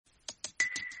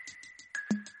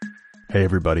Hey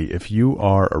everybody, if you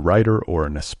are a writer or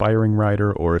an aspiring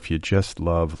writer, or if you just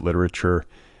love literature,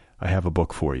 I have a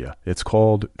book for you. It's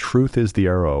called Truth is the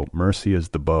Arrow, Mercy is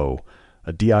the Bow,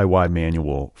 a DIY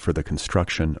manual for the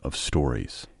construction of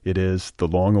stories. It is the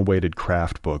long-awaited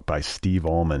craft book by Steve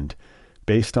Almond,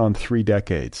 based on 3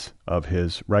 decades of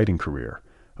his writing career,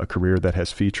 a career that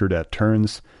has featured at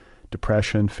turns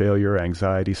depression, failure,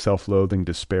 anxiety, self-loathing,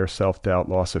 despair, self-doubt,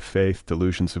 loss of faith,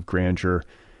 delusions of grandeur,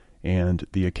 and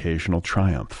the occasional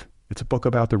triumph. It's a book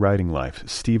about the writing life.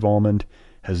 Steve Almond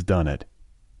has done it.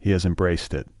 He has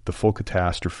embraced it, the full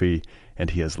catastrophe, and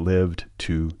he has lived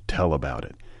to tell about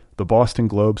it. The Boston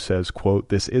Globe says, quote,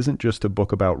 "This isn't just a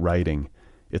book about writing,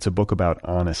 it's a book about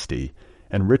honesty."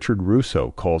 And Richard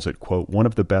Russo calls it, quote, "one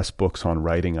of the best books on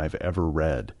writing I've ever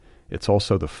read. It's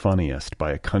also the funniest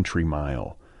by a country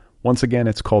mile." Once again,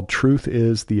 it's called Truth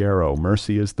is the Arrow,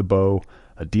 Mercy is the Bow,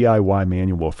 a DIY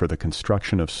manual for the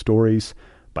construction of stories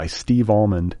by Steve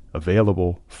Almond,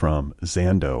 available from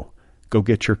Zando. Go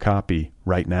get your copy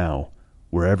right now,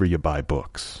 wherever you buy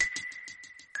books.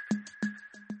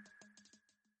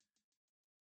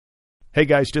 Hey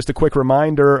guys, just a quick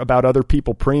reminder about Other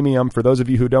People Premium. For those of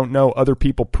you who don't know, Other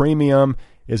People Premium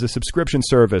is a subscription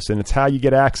service, and it's how you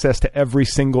get access to every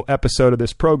single episode of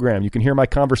this program. You can hear my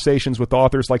conversations with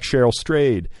authors like Cheryl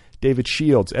Strayed, David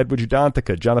Shields, Edward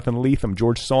Judantica, Jonathan Lethem,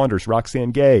 George Saunders,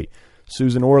 Roxane Gay,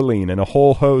 Susan Orlean, and a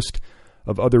whole host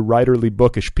of other writerly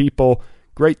bookish people.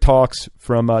 Great talks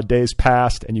from days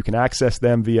past, and you can access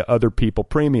them via Other People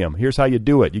Premium. Here's how you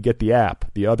do it. You get the app,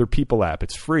 the Other People app.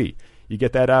 It's free. You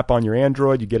get that app on your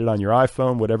Android, you get it on your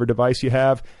iPhone, whatever device you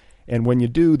have. And when you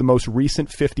do, the most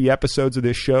recent 50 episodes of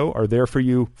this show are there for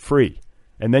you free.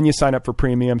 And then you sign up for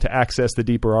Premium to access the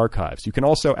deeper archives. You can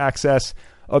also access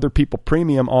Other People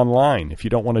Premium online. If you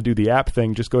don't want to do the app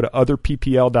thing, just go to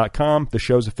otherppl.com, the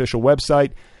show's official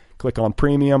website. Click on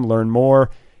Premium, learn more.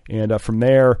 And from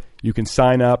there, you can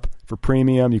sign up for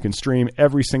Premium. You can stream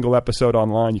every single episode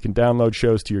online. You can download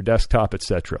shows to your desktop,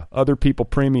 etc. Other People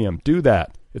Premium. Do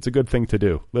that. It's a good thing to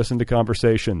do. Listen to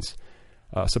conversations.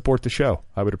 Support the show.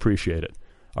 I would appreciate it.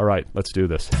 All right, let's do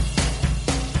this.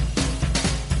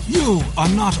 You are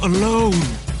not alone.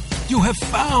 You have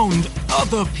found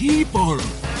other people.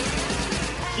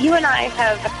 You and I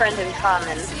have a friend in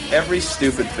common. Every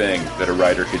stupid thing that a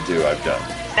writer could do, I've done.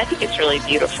 I think it's really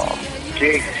beautiful.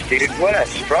 Jesus, dude, what a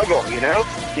struggle, you know?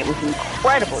 It was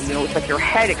incredible. You know, it's like your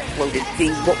head exploded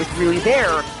seeing what was really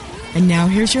there. And now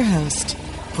here's your host,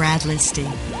 Brad Listy.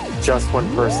 Just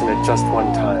one person at just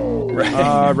one time.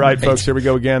 All right, folks, here we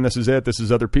go again. This is it. This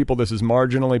is Other People. This is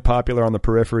marginally popular on the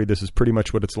periphery. This is pretty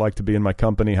much what it's like to be in my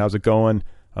company. How's it going?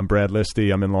 I'm Brad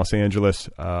Listy. I'm in Los Angeles.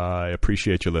 I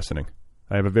appreciate you listening.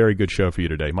 I have a very good show for you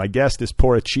today. My guest is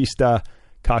Purichista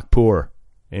Kakpour,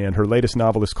 and her latest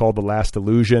novel is called The Last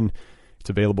Illusion. It's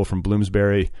available from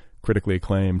Bloomsbury, critically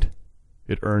acclaimed.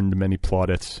 It earned many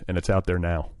plaudits, and it's out there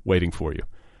now, waiting for you.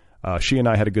 She and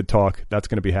I had a good talk. That's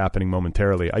going to be happening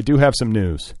momentarily. I do have some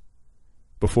news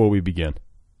before we begin.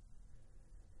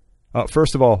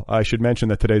 First of all, I should mention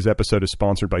that today's episode is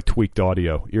sponsored by Tweaked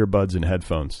Audio, earbuds and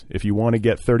headphones. If you want to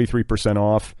get 33%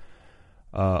 off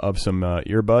of some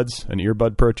earbuds, an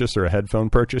earbud purchase or a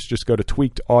headphone purchase, just go to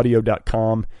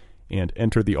tweakedaudio.com and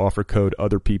enter the offer code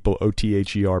OTHERPEOPLE,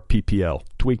 OTHERPPL,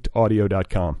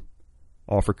 tweakedaudio.com.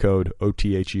 Offer code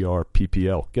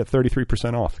OTHERPPL. Get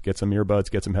 33% off. Get some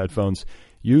earbuds, get some headphones.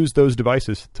 Use those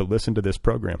devices to listen to this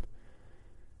program.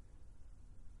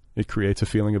 It creates a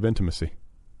feeling of intimacy.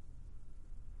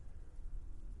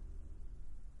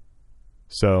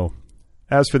 So,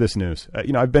 as for this news,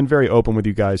 I've been very open with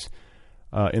you guys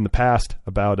in the past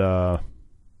about, to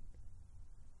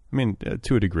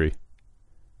a degree.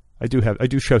 I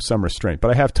do show some restraint,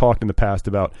 but I have talked in the past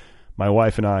about my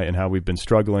wife and I and how we've been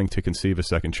struggling to conceive a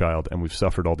second child, and we've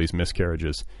suffered all these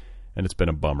miscarriages, and it's been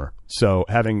a bummer. So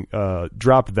having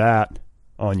dropped that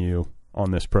on you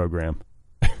on this program,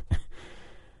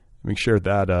 having shared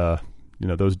that,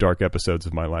 those dark episodes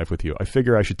of my life with you, I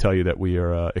figure I should tell you that we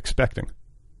are expecting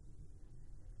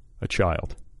a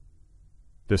child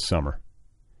this summer.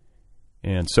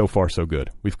 And so far, so good.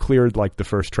 We've cleared the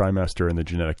first trimester in the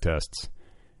genetic tests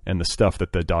and the stuff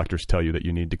that the doctors tell you that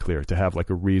you need to clear to have a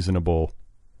reasonable,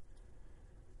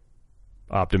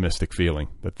 optimistic feeling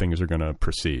that things are going to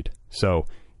proceed. So,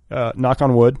 knock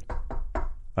on wood.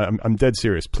 I'm dead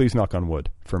serious. Please knock on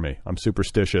wood for me. I'm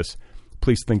superstitious.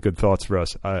 Please think good thoughts for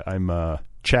us. I'm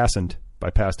chastened by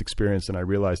past experience, and I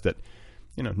realize that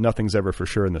nothing's ever for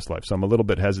sure in this life. So I'm a little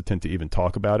bit hesitant to even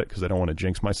talk about it because I don't want to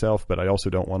jinx myself, but I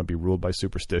also don't want to be ruled by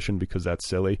superstition because that's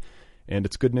silly. And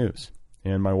it's good news.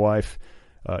 And my wife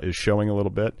is showing a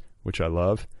little bit, which I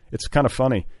love. it's kind of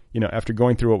funny, after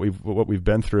going through what we've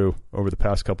been through over the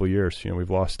past couple of years. We've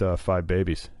lost 5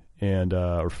 babies and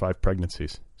or 5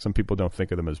 pregnancies. Some people don't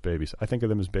think of them as babies. I think of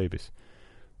them as babies.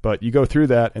 But you go through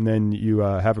that, and then you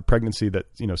have a pregnancy that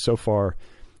so far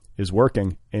is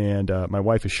working, and my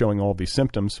wife is showing all these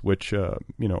symptoms, which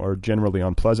are generally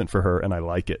unpleasant for her, and I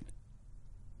like it.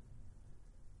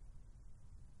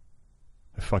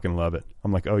 I fucking love it.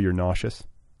 I'm like, oh, you're nauseous?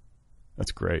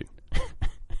 That's great.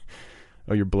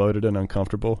 Oh, you're bloated and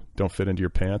uncomfortable? Don't fit into your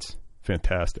pants?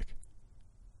 Fantastic.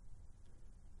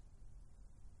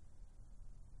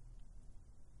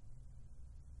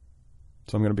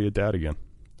 So I'm going to be a dad again,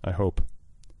 I hope.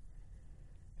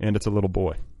 And it's a little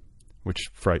boy,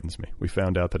 which frightens me. We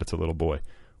found out that it's a little boy.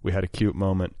 We had a cute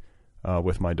moment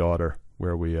with my daughter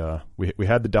where we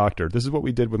had the doctor. This is what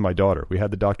we did with my daughter. We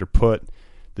had the doctor put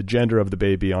the gender of the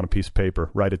baby on a piece of paper,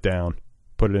 write it down,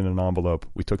 put it in an envelope.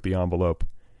 We took the envelope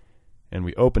and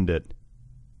we opened it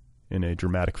in a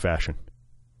dramatic fashion.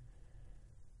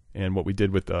 And what we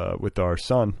did with our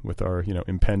son, with our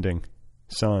impending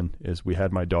son, is we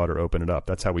had my daughter open it up.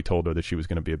 That's how we told her that she was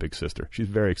going to be a big sister. She's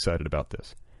very excited about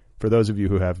this. For those of you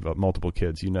who have multiple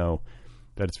kids, you know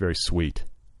that it's very sweet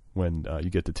when you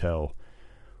get to tell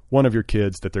one of your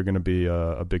kids that they're going to be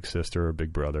a big sister or a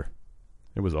big brother.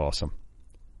 It was awesome.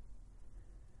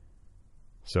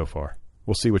 So far.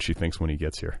 We'll see what she thinks when he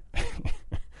gets here.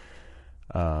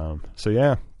 So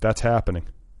yeah, that's happening.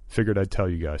 Figured I'd tell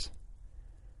you guys.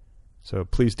 So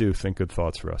please do think good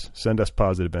thoughts for us. Send us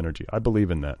positive energy. I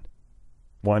believe in that.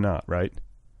 Why not, right?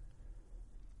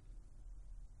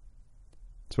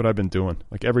 That's what I've been doing.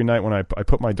 Like every night when I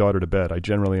put my daughter to bed, I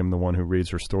generally am the one who reads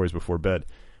her stories before bed.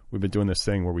 We've been doing this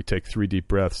thing where we take 3 deep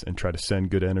breaths and try to send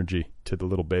good energy to the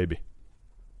little baby.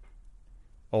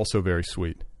 Also very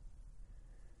sweet.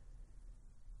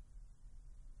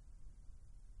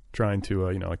 Trying to,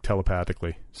 like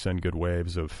telepathically send good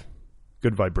waves of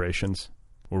good vibrations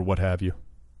or what have you.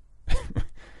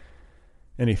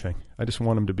 Anything. I just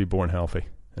want him to be born healthy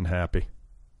and happy.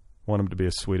 Want him to be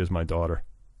as sweet as my daughter.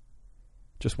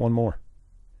 Just one more.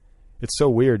 It's so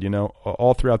weird,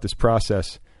 all throughout this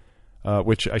process,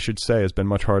 which I should say has been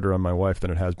much harder on my wife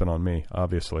than it has been on me,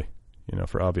 obviously,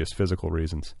 for obvious physical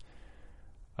reasons.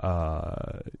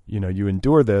 You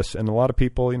endure this, and a lot of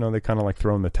people, they kind of like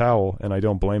throw in the towel, and I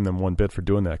don't blame them one bit for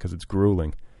doing that because it's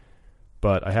grueling.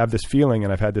 But I have this feeling,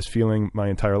 and I've had this feeling my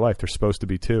entire life. They're supposed to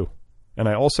be 2. And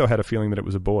I also had a feeling that it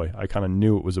was a boy. I kind of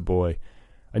knew it was a boy.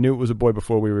 I knew it was a boy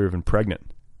before we were even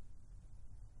pregnant.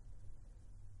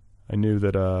 I knew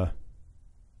that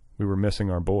we were missing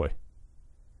our boy.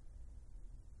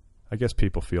 I guess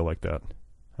people feel like that.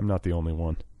 I'm not the only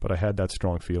one. But I had that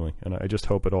strong feeling, and I just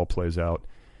hope it all plays out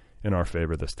in our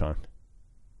favor this time.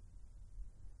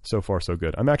 So far, so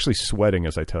good. I'm actually sweating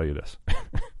as I tell you this.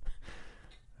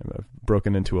 I've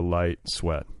broken into a light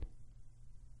sweat.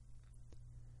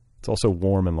 It's also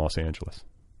warm in Los Angeles.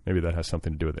 Maybe that has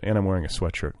something to do with it. And I'm wearing a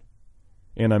sweatshirt.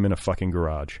 And I'm in a fucking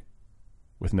garage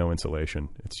with no insulation.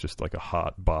 It's just like a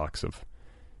hot box of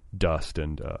dust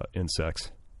and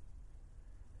insects.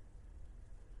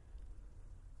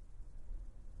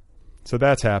 So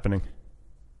that's happening.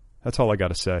 That's all I got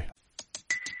to say.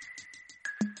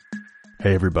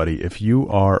 Hey everybody, if you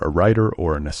are a writer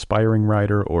or an aspiring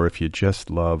writer, or if you just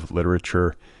love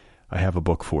literature, I have a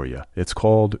book for you. It's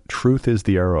called Truth is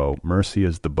the Arrow, Mercy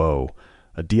is the Bow,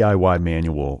 a DIY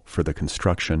manual for the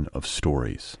construction of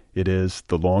stories. It is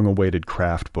the long-awaited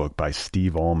craft book by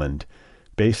Steve Almond,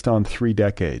 based on 3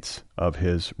 decades of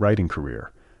his writing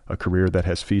career, a career that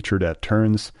has featured at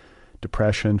turns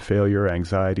depression, failure,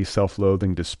 anxiety,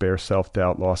 self-loathing, despair,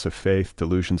 self-doubt, loss of faith,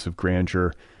 delusions of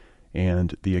grandeur,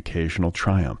 and the occasional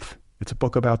triumph. It's a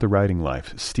book about the writing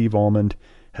life. Steve Almond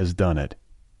has done it.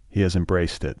 He has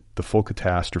embraced it, the full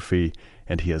catastrophe,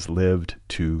 and he has lived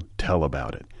to tell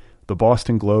about it. The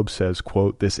Boston Globe says,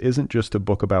 quote, "This isn't just a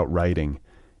book about writing,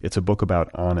 it's a book about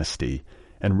honesty."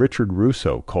 And Richard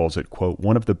Russo calls it, quote,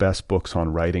 "one of the best books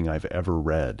on writing I've ever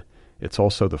read. It's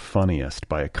also the funniest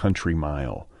by a country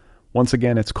mile." Once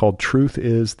again, it's called Truth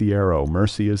is the Arrow,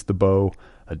 Mercy is the Bow,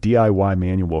 a DIY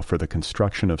manual for the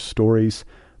construction of stories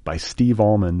by Steve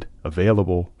Almond,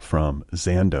 available from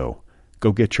Zando.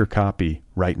 Go get your copy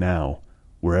right now,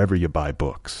 wherever you buy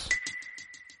books.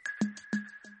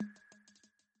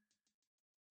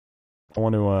 I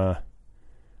want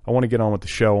to get on with the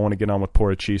show. I want to get on with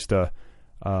Porachista.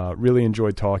 Really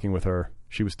enjoyed talking with her.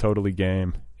 She was totally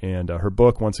game. And her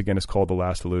book, once again, is called The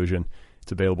Last Illusion.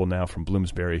 It's available now from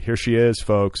Bloomsbury. Here she is,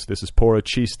 folks. This is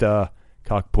Porachista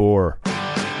Kakpour.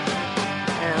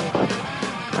 And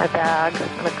my bag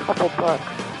and a couple books.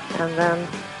 And then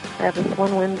I have this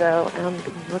one window,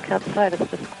 and look outside. It's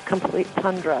just complete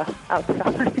tundra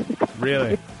outside.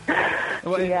 Really?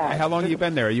 Well, Yeah. How long have you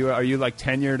been there? Are you like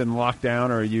tenured and locked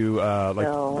down, or are you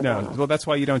No. Well, that's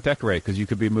why you don't decorate, because you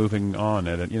could be moving on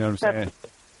at it. You know what I'm saying?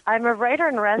 I'm a writer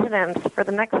in residence for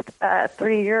the next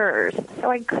 3 years, so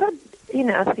I could,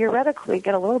 theoretically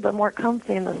get a little bit more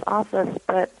comfy in this office,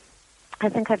 but I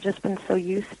think I've just been so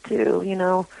used to,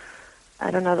 I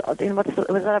don't know,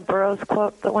 was that a Burroughs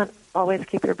quote that went, always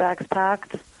keep your bags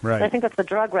packed? Right. I think that's a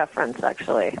drug reference,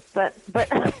 actually, but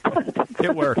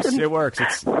It works. It works.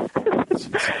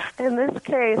 In this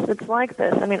case, it's like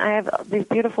this. I mean, I have these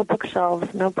beautiful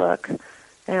bookshelves, no book,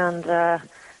 and I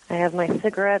have my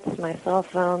cigarettes, my cell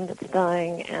phone that's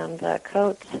dying, and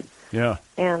coats. Yeah.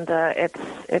 And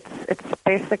it's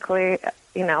basically,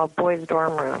 a boys'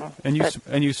 dorm room.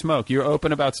 And you smoke. You're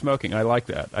open about smoking. I like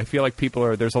that. I feel like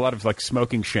there's a lot of like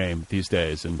smoking shame these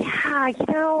days. And yeah,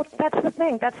 that's the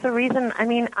thing. That's the reason. I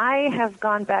mean, I have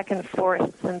gone back and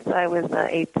forth since I was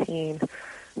 18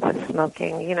 with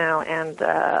smoking, and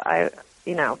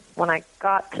when I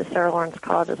got to Sarah Lawrence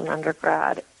College as an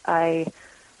undergrad, I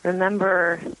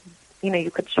remember,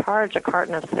 you could charge a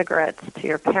carton of cigarettes to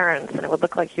your parents, and it would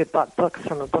look like you had bought books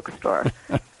from a bookstore.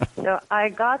 So I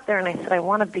got there, and I said, I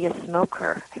want to be a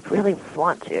smoker. I really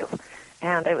want to.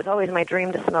 And it was always my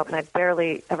dream to smoke, and I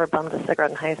barely ever bummed a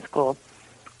cigarette in high school.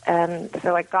 And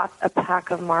so I got a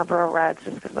pack of Marlboro Reds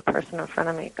just because the person in front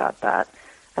of me got that.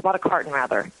 I bought a carton,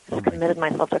 rather. Just committed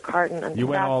myself to a carton. And you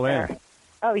went all in.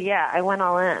 Oh, yeah, I went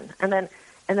all in. And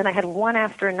then I had one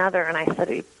after another, and I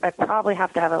said, I probably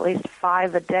have to have at least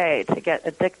 5 a day to get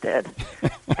addicted.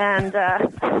 and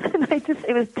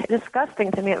it was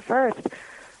disgusting to me at first.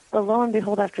 But lo and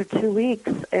behold, after 2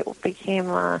 weeks, it became,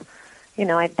 I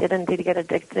did indeed get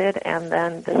addicted, and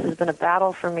then this has been a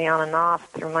battle for me on and off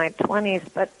through my 20s.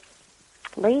 But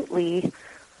lately,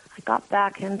 I got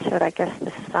back into it, I guess,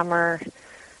 this summer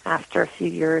after a few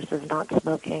years of not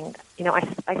smoking.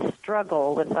 I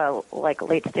struggle with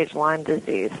late-stage Lyme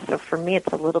disease, so for me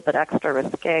it's a little bit extra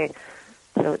risque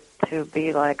to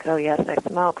be like, oh, yes, I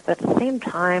smoke. But at the same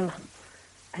time,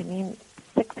 I mean,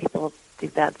 sick people do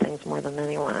bad things more than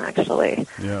anyone, actually.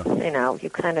 Yeah. You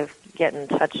kind of get in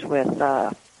touch with,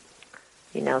 I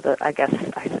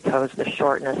suppose, the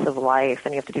shortness of life,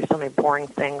 and you have to do so many boring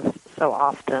things so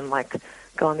often, like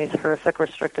go on these horrific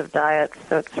restrictive diets.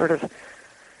 So it's sort of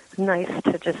nice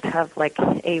to just have like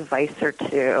a vice or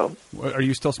two. Are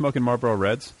you still smoking Marlboro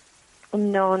Reds?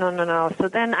 No. So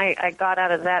then I got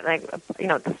out of that, and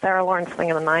the Sarah Lawrence thing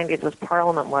in the 90s was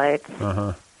Parliament Lights.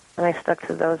 Uh-huh. And I stuck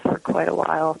to those for quite a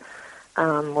while.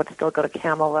 Would still go to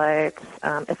Camel Lights.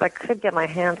 If I could get my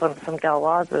hands on some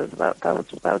Gauloises,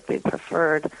 that would be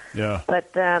preferred. Yeah.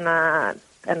 But then, and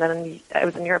then I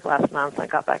was in Europe last month, and I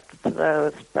got back to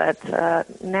those. But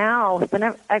now,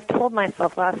 I told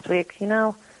myself last week,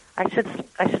 I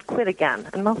should quit again.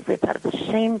 And mostly it's out of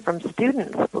shame from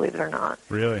students, believe it or not.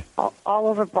 Really? All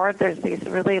over board, there's these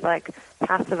really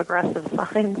passive-aggressive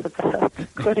signs about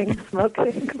quitting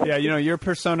smoking. Yeah, you're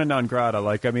persona non grata.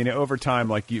 Over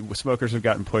time, smokers have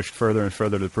gotten pushed further and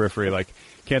further to the periphery.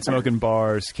 Can't smoke in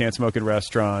bars, can't smoke in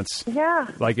restaurants. Yeah.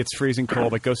 It's freezing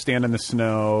cold. Go stand in the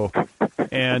snow.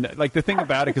 And, the thing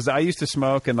about it, because I used to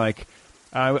smoke, and,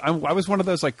 I was one of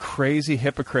those crazy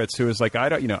hypocrites who was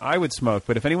I would smoke,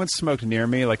 but if anyone smoked near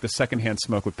me, the secondhand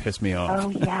smoke would piss me off. Oh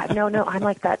yeah, no, I'm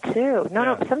like that too.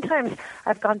 No, sometimes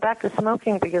I've gone back to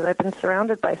smoking because I've been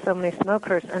surrounded by so many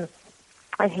smokers, and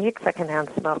I hate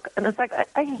secondhand smoke. And in fact,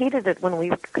 I hated it when we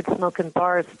could smoke in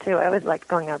bars too. I always liked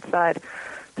going outside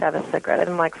to have a cigarette. I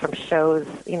didn't like from shows,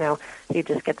 you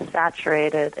just get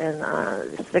saturated in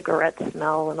cigarette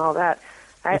smell and all that.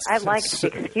 I liked the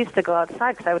excuse to go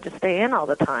outside because I would just stay in all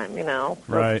the time,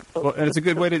 Right. Well, and it's a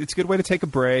good way to take a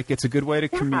break. It's a good way to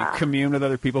commune with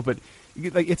other people. But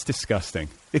it's disgusting.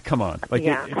 Come on,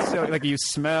 it's so you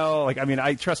smell.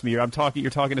 Trust me. You're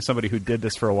talking to somebody who did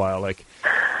this for a while.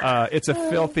 It's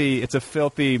a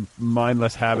filthy,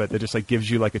 mindless habit that just gives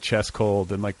you a chest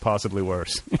cold and possibly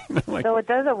worse. So it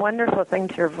does a wonderful thing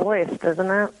to your voice, doesn't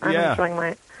it? I'm enjoying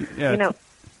my. Yeah.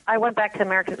 I went back to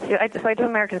American. So I do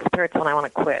American Spirits when I want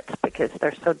to quit because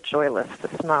they're so joyless to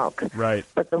smoke. Right.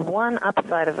 But the one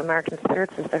upside of American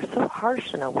Spirits is they're so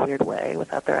harsh in a weird way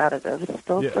without their additives. It's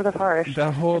still sort of harsh.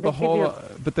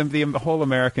 But then the whole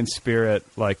American Spirit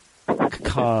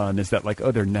con is that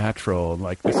they're natural, and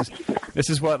this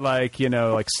is what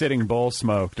Sitting Bull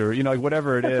smoked, or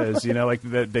whatever it is,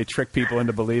 they trick people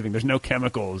into believing there's no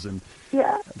chemicals, and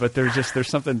but there's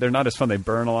something, they're not as fun, they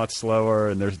burn a lot slower,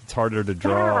 and it's harder to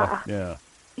draw.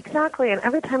 Exactly, and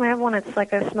every time I have one, it's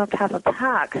like I smoked half a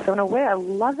pack. So in a way, I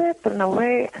love it, but in a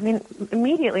way, I mean,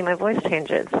 immediately my voice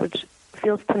changes, which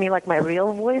feels to me like my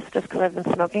real voice, just because I've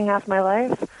been smoking half my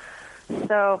life.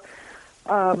 So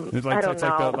I don't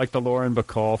know. Like the Lauren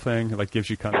Bacall thing. It like gives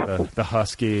you kind of the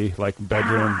husky like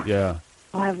bedroom. Yeah.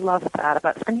 Oh, I love that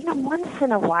and once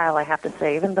in a while, I have to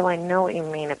say, even though I know what you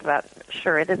mean about,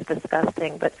 sure, it is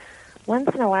disgusting, but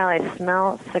once in a while I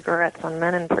smell cigarettes on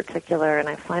men in particular, and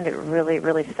I find it really,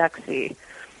 really sexy.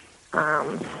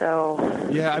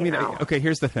 Yeah, I mean, okay,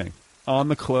 here's the thing. On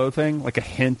the clothing, like a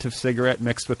hint of cigarette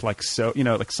mixed with like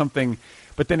like something,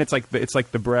 but then it's like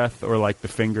the breath or like the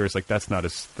fingers, like that's not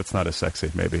as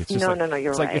sexy. Maybe it's just no,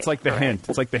 you're right. It's like the hint.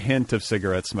 It's like the hint of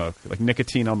cigarette smoke, like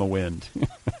nicotine on the wind.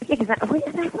 Exactly.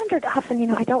 And I wondered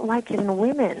often, I don't like it in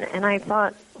women, and I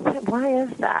thought, why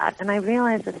is that? And I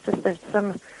realized it's just there's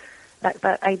some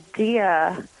that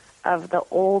idea of the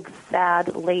old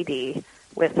sad lady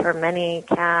with her many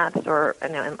cats, or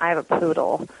and I have a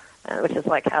poodle. Which is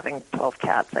like having 12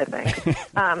 cats, I think.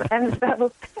 And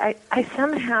so I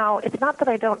somehow, it's not that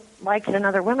I don't like it in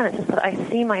other women, it's just that I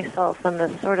see myself in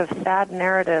this sort of sad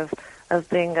narrative of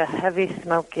being a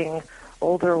heavy-smoking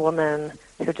older woman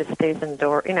who just stays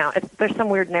indoors. There's some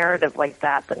weird narrative like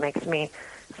that makes me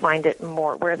find it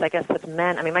more, whereas I guess with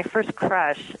men, I mean, my first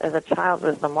crush as a child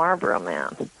was the Marlboro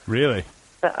Man. Really?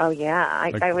 Oh,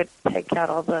 yeah. I would take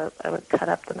out I would cut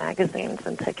up the magazines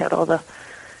and take out all the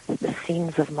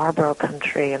scenes of Marlboro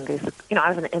country, and these, I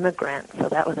was an immigrant, so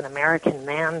that was an American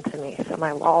man to me. So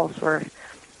my walls were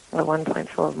at one point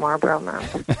full of Marlboro men.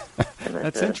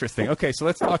 That's interesting. Okay, so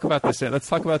let's talk about this. Let's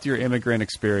talk about your immigrant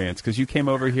experience, because you came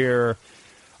over here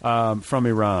from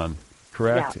Iran,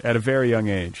 correct? Yeah. At a very young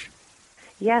age.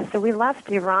 Yeah, so we left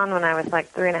Iran when I was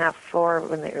like 3.5, 4,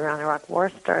 when the Iran-Iraq War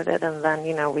started, and then,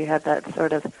 we had that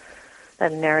sort of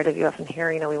that narrative you often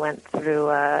hear. We went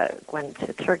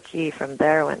to Turkey, from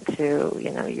there went to,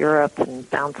 Europe, and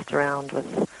bounced around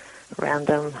with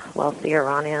random wealthy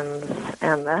Iranians,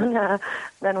 and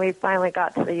then we finally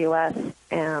got to the U.S.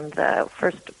 and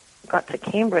first got to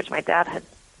Cambridge. My dad had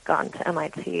gone to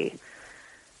MIT,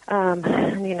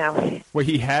 Well,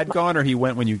 he had gone, or he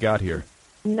went when you got here?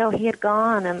 No, he had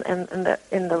gone in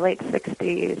the late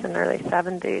 60s and early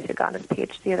 70s. He got his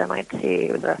PhD at MIT.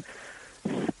 He was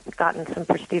gotten some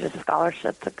prestigious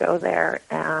scholarship to go there,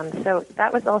 and so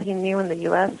that was all he knew in the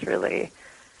U.S. really.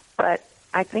 But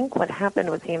I think what happened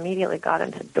was he immediately got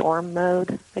into dorm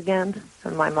mode again,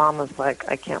 and my mom was like,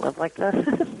 "I can't live like this."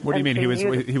 What do you mean? He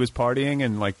was partying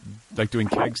and like doing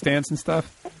keg stands and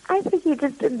stuff? I think he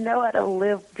just didn't know how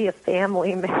to be a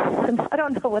family man. I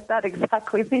don't know what that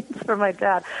exactly means for my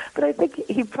dad, but I think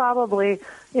he probably,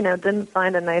 didn't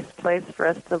find a nice place for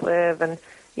us to live, and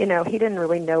he didn't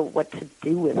really know what to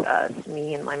do with us,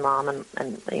 me and my mom, and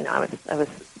I was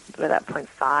at that point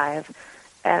 5.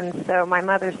 And so my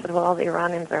mother said, well, all the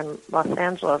Iranians are in Los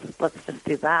Angeles, let's just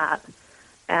do that.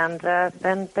 And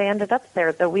then they ended up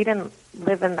there, though we didn't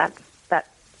live in that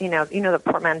the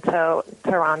portmanteau,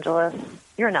 Tehrangeles.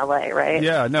 You're in L.A., right?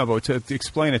 Yeah, no, but to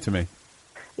explain it to me.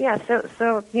 Yeah,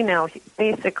 so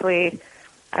basically,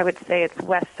 I would say it's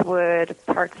Westwood,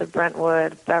 parts of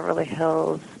Brentwood, Beverly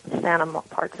Hills,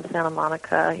 parts of Santa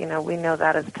Monica. We know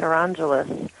that as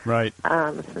Tehrangeles, right?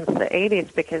 Since the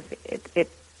 80s, because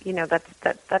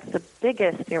that's the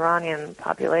biggest Iranian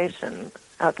population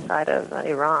outside of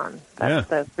Iran. That's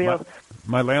the real.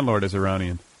 My landlord is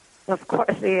Iranian. Of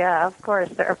course, yeah, of course.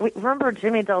 Remember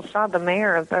Jimmy Delshad, the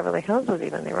mayor of Beverly Hills, was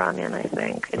even Iranian, I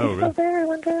think. Is he still there, I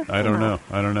wonder? I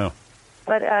don't know.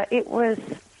 But it was,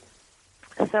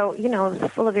 so, it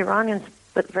was full of Iranians,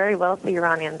 but very wealthy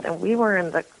Iranians, and we were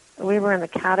in the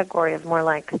category of more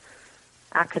like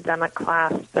academic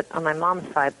class, but on my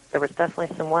mom's side, there was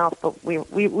definitely some wealth, but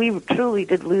we truly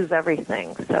did lose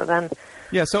everything. So then.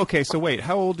 Yeah. So okay. So wait,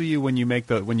 how old are you when you make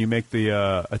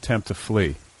the attempt to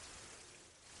flee?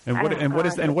 And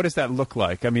what does that look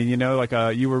like? I mean, you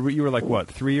were like what,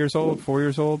 3 years old, 4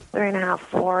 years old? 3.5,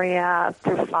 4, yeah,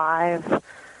 through 5,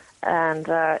 and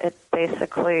it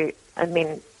basically. I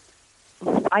mean,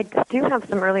 I do have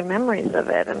some early memories of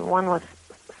it, and one was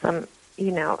some,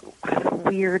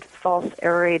 weird false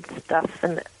air raid stuff,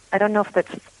 and I don't know if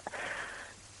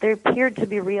they appeared to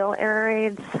be real air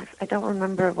raids. I don't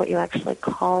remember what you actually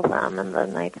call them, and the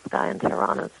night sky in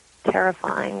Tehran is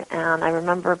terrifying, and I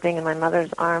remember being in my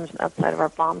mother's arms outside of our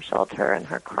bomb shelter and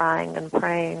her crying and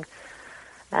praying,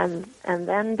 and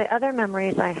then the other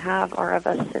memories I have are of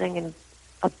us sitting in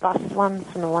a bus once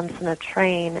and once in a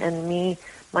train, and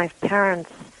my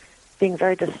parents being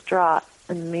very distraught,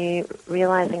 and me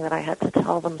realizing that I had to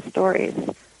tell them stories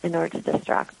in order to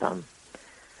distract them.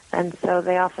 And so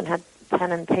they often had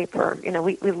pen and paper. You know,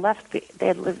 we left. They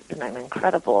had lived in an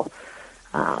incredible,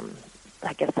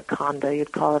 I guess a condo,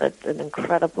 you'd call it an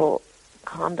incredible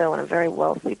condo in a very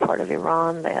wealthy part of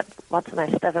Iran. They had lots of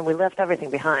nice stuff, and we left everything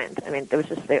behind. I mean, it was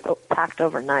just they packed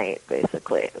overnight,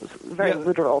 basically. It was very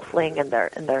literal fleeing in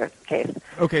their case.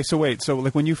 Okay, so wait, so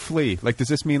like when you flee, like does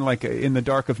this mean like in the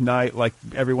dark of night, like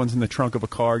everyone's in the trunk of a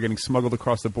car getting smuggled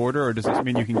across the border, or does this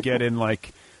mean you can get in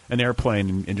like an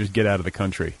airplane and just get out of the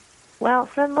country? Well,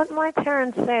 from what my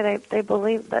parents say, they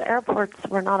believe that airports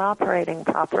were not operating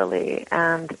properly,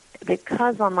 and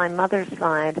because on my mother's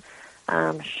side,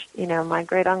 you know, my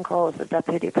great uncle is the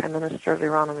deputy prime minister of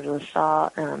Iran under the Shah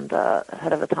and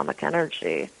head of atomic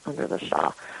energy under the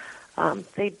Shah.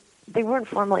 They weren't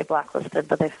formally blacklisted,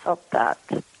 but they felt that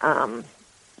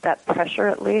that pressure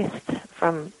at least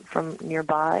from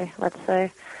nearby, let's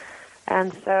say.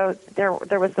 And so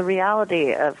there was the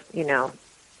reality of, you know,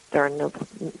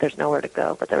 there's nowhere to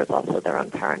go, but there was also their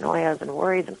own paranoias and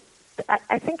worries. And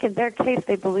I think in their case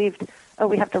they believed, oh,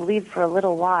 we have to leave for a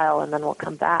little while and then we'll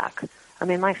come back. I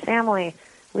mean, my family,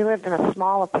 we lived in a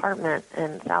small apartment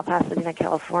in South Pasadena,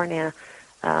 California,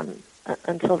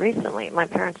 until recently. My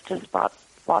parents just bought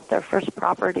their first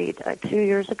property 2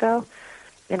 years ago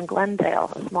in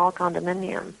Glendale, a small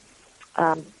condominium.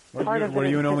 Were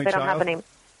you an only child?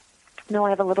 No,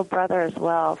 I have a little brother as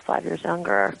well, 5 years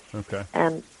younger. Okay.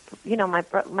 And, you know, my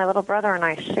little brother and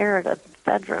I shared a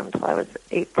bedroom until I was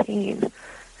 18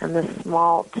 in this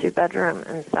small 2-bedroom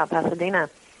in South Pasadena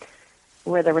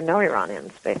where there were no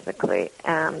Iranians, basically.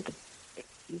 And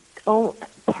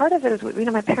part of it is, you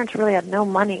know, my parents really had no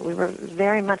money. We were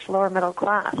very much lower middle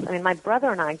class. I mean, my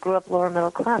brother and I grew up lower middle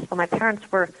class, but my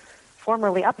parents were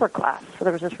formerly upper class. So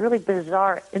there was this really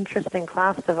bizarre, interesting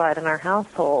class divide in our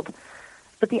household.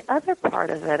 But the other part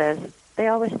of it is they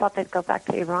always thought they'd go back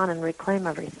to Iran and reclaim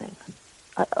everything.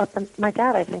 My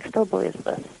dad, I think, still believes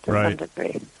this to some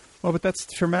degree. Well, but that's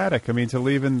traumatic. I mean, to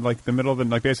leave in like the middle of the,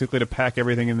 like basically to pack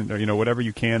everything in, you know, whatever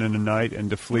you can in a night,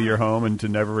 and to flee your home and to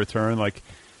never return. Like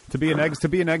to be in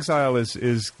exile is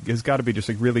has got to be just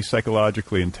like really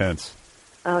psychologically intense.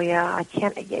 Oh yeah, I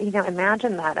can't. You know,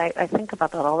 imagine that. I think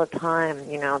about that all the time.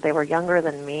 You know, they were younger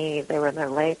than me. They were in their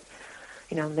mid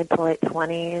to late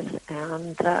 20s,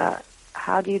 and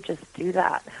how do you just do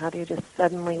that? How do you just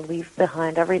suddenly leave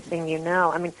behind everything you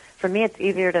know? I mean, for me, it's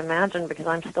easier to imagine because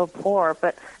I'm still poor,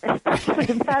 but especially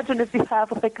imagine if you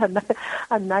have like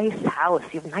a nice house,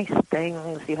 you have nice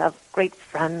things, you have great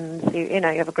friends, you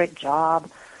have a great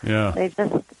job. Yeah. They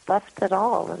just left it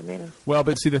all. I mean. Well,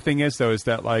 but see, the thing is, though, is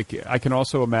that like I can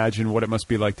also imagine what it must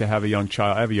be like to have a young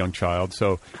child. I have a young child,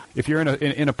 so if you're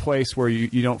in a place where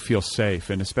you don't feel safe,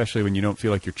 and especially when you don't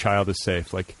feel like your child is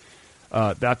safe, like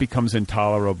that becomes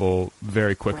intolerable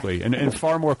very quickly, right. and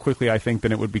far more quickly, I think,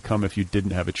 than it would become if you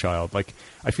didn't have a child. Like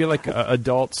I feel like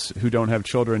adults who don't have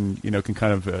children, can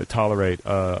kind of tolerate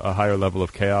a higher level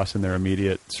of chaos in their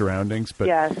immediate surroundings. But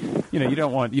yes. You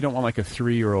don't want like a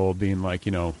 3-year-old being like,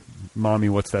 Mommy,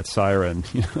 what's that siren?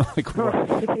 Like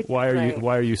why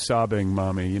are you sobbing,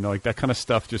 Mommy? Like that kind of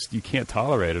stuff. Just you can't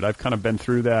tolerate it. I've kind of been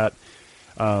through that.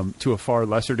 To a far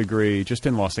lesser degree, just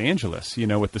in Los Angeles,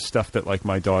 with the stuff that like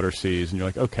my daughter sees, and you're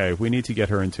like, okay, we need to get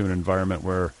her into an environment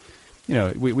where,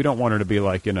 we don't want her to be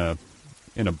like in a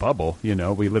bubble. We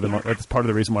live in that's part of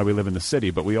the reason why we live in the city,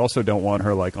 but we also don't want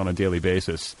her like on a daily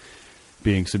basis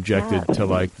being subjected to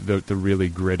like the really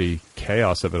gritty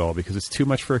chaos of it all, because it's too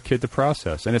much for a kid to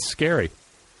process, and it's scary.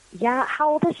 Yeah,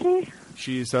 how old is she?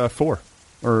 She's 4,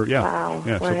 or Wow,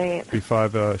 yeah, right. she'll be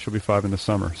 5. She'll be 5 in the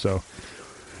summer, so.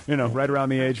 Right around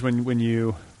the age when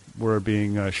you were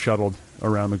being shuttled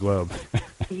around the globe.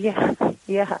 Yeah.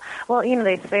 Well,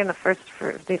 they say in the first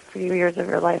few years of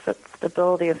your life that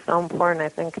stability is so important. I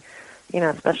think,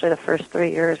 especially the first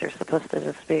 3 years, you're supposed to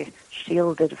just be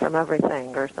shielded from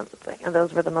everything or something. And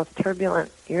those were the most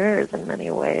turbulent years in many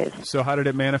ways. So how did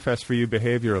it manifest for you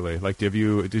behaviorally? Like, have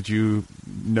you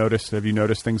noticed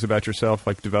things about yourself,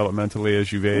 like developmentally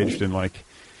as you've aged? And like,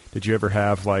 did you ever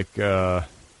have like,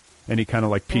 any kind of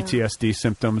like PTSD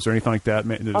symptoms or anything like that?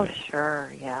 Oh,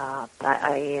 sure, yeah.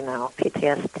 I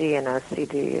PTSD and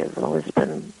OCD has always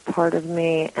been part of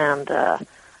me, and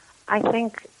I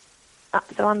think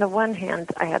so. On the one hand,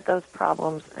 I had those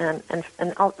problems, and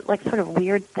all, like sort of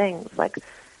weird things, like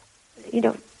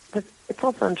it's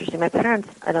also interesting. My parents,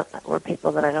 were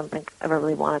people that I don't think ever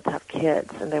really wanted to have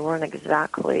kids, and they weren't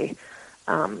exactly.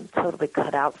 Totally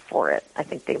cut out for it. I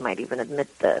think they might even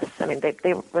admit this. I mean,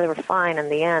 they were fine in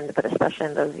the end, but especially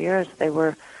in those years, they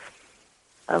were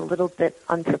a little bit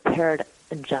unprepared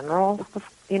in general,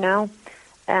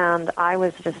 And I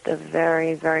was just a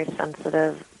very, very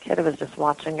sensitive kid who was just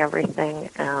watching everything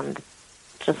and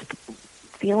just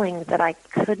feeling that I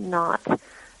could not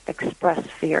express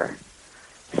fear.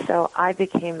 So I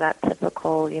became that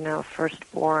typical,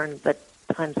 firstborn, but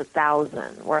times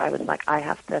 1,000, where I was like, I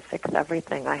have to fix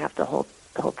everything. I have to hold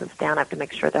this down. I have to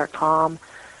make sure they're calm,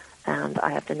 and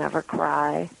I have to never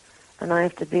cry, and I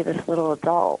have to be this little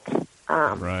adult.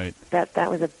 Right. That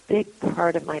was a big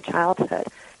part of my childhood.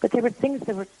 But there were things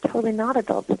that were totally not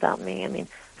adults about me. I mean,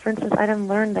 for instance, I didn't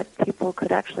learn that people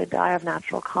could actually die of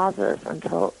natural causes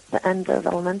until the end of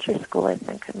elementary school. I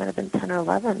think it might have been 10 or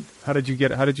 11. How did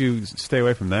you stay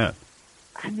away from that?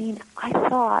 I mean, I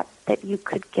thought that you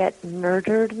could get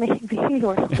murdered maybe,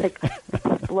 or like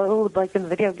explode like in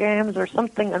video games, or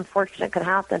something unfortunate could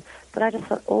happen. But I just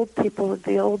thought old people would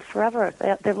be old forever.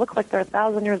 They look like they're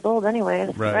 1,000 years old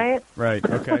anyways, right? Right,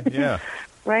 okay, yeah.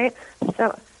 Right?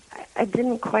 So I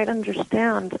didn't quite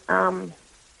understand.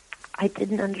 I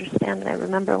didn't understand. And I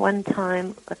remember one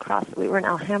time we were in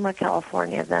Alhambra,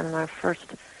 California, then in our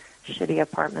first shitty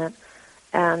apartment.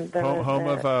 And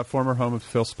former home of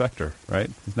Phil Spector, right?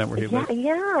 Isn't that where he lived?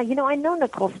 Yeah. I know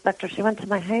Nicole Spector. She went to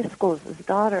my high school as his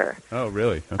daughter. Oh,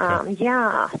 really? Okay.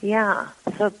 Yeah.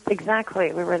 So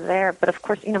exactly, we were there. But of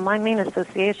course, my main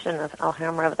association of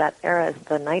Alhambra of that era is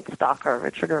the Night Stalker,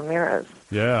 Richard Ramirez.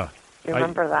 Yeah. You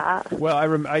remember that? Well, I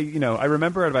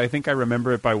remember it, but I think I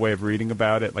remember it by way of reading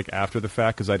about it, like after the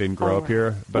fact, because I didn't grow up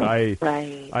here. But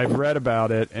I've read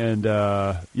about it, and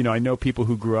I know people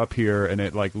who grew up here, and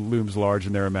it like looms large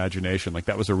in their imagination. Like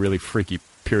that was a really freaky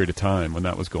period of time when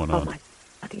that was going on. Oh my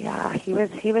God, yeah, he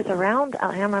was around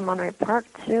Alhambra and Monterey Park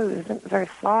too. He wasn't very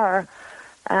far,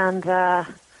 and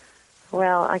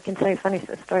well, I can tell you a funny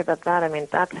story about that. I mean,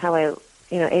 that's how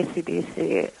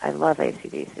AC/DC. I love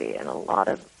AC/DC, and a lot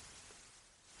of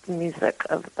music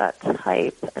of that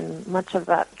type, and much of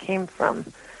that came from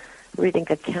reading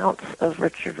accounts of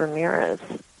Richard Ramirez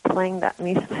playing that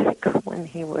music when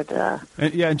he would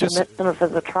commit some of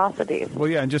his atrocities. Well,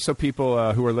 yeah, and just so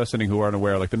people who are listening who aren't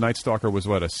aware, like the Night Stalker was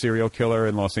a serial killer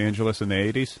in Los Angeles in the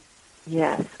 80s?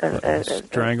 Yes.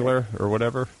 Strangler or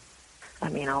whatever? I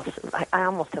mean, I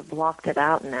almost have blocked it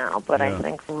out now, but yeah. I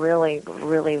think really,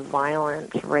 really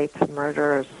violent rape,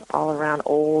 murders all around,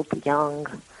 old, young,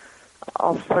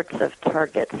 all sorts of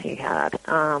targets he had.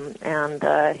 And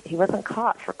he wasn't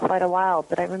caught for quite a while.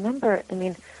 But I remember,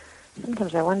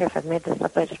 sometimes I wonder if I've made this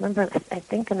up, but I just remember, I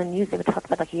think in the news they would talk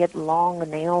about, like, he had long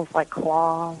nails like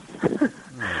claws. Oh,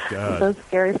 my God. So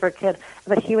scary for a kid.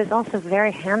 But he was also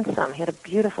very handsome. He had a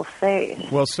beautiful face.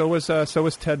 Well, so was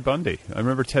Ted Bundy. I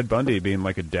remember Ted Bundy being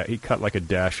like he cut like a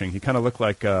dashing. He kind of looked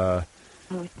like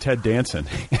Ted Danson.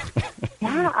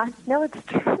 Yeah, no, it's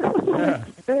true. Yeah.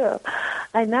 It's true.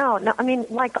 I know. No,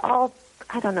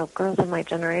 I don't know, girls of my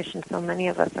generation, so many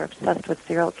of us are obsessed with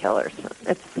serial killers.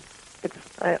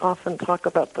 I often talk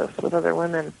about this with other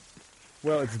women.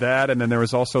 Well, it's that, and then there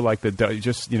was also like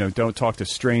don't talk to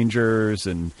strangers,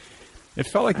 and it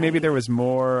felt like maybe there was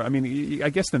more. I mean, I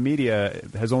guess the media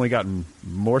has only gotten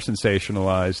more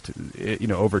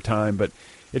sensationalized, over time, but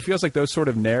it feels like those sort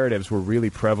of narratives were really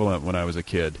prevalent when I was a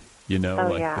kid.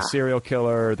 The serial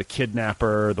killer, the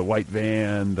kidnapper, the white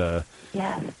van,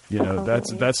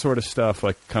 that sort of stuff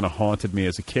like kind of haunted me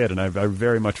as a kid. And I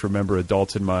very much remember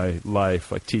adults in my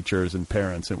life, like teachers and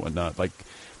parents and whatnot, like,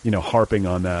 harping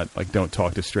on that, like, don't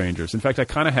talk to strangers. In fact, I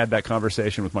kind of had that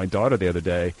conversation with my daughter the other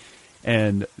day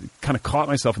and kind of caught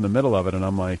myself in the middle of it. And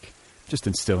I'm like, just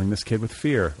instilling this kid with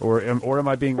fear, or am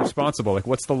I being responsible? Like,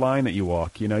 what's the line that you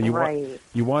walk? You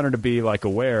want her to be like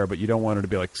aware, but you don't want her to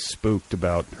be like spooked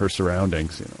about her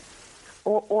surroundings.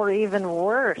 Or even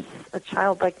worse, a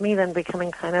child like me then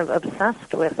becoming kind of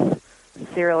obsessed with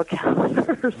serial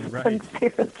killers. Right. And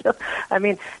serial killers.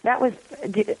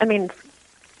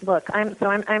 Look, I'm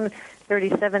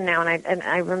 37 now, and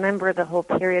I remember the whole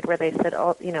period where they said,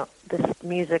 this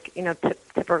music,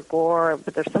 Tipper Gore,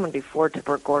 but there's someone before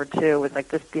Tipper Gore too, was like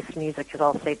this music is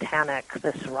all satanic,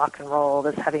 this rock and roll,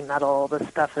 this heavy metal, this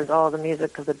stuff is all the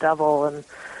music of the devil, and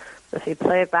if you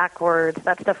play it backwards,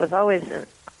 that stuff was always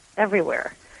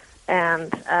everywhere.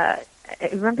 And I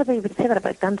remember they would say that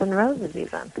about Guns N' Roses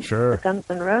even. Sure. Guns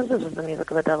N' Roses was the music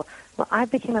of the devil. Well, I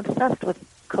became obsessed with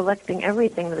collecting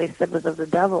everything that they said was of the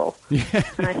devil. Yeah.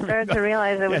 And I started to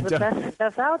realize it was the best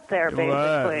stuff out there,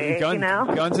 basically.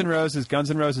 Guns N'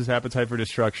 Roses' Appetite for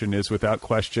Destruction is without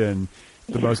question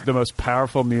the most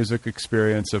powerful music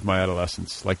experience of my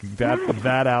adolescence. Like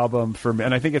that album for me,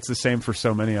 and I think it's the same for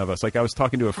so many of us. Like I was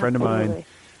talking to a friend of mine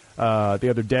the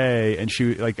other day, and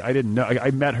she, like, I didn't know.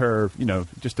 I met her,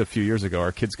 just a few years ago.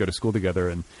 Our kids go to school together,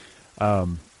 and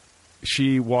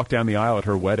she walked down the aisle at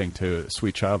her wedding to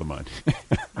Sweet Child of Mine.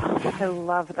 I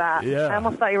love that. Yeah. I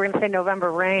almost thought you were going to say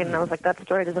November Rain, and I was like, that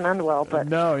story doesn't end well. But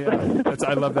no, yeah,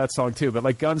 I love that song too. But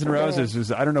like Guns N'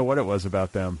 Roses, I don't know what it was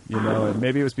about them, and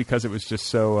maybe it was because it was just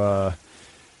so,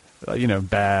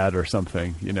 bad or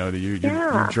something.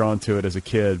 You're drawn to it as a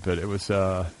kid, but it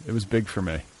was big for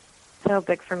me. So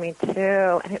big for me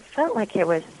too, and it felt like it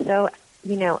was so,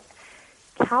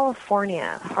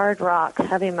 California, hard rock,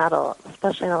 heavy metal,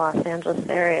 especially in the Los Angeles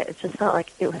area, it just felt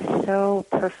like it was so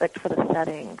perfect for the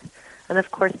setting. And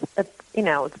of course,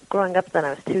 growing up then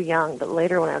I was too young, but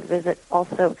later when I would visit,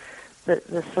 also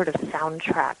the sort of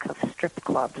soundtrack of strip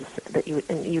clubs that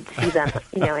you'd see them,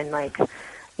 in like,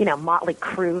 Motley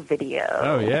Crue videos.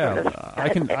 Oh yeah,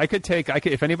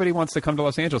 if anybody wants to come to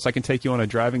Los Angeles, I can take you on a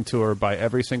driving tour by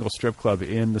every single strip club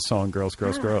in the song "Girls,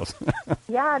 Girls, Girls."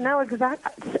 Yeah, no,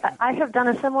 exactly. I have done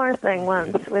a similar thing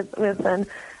once with an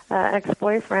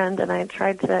ex-boyfriend, and I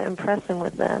tried to impress him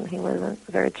with that, and he wasn't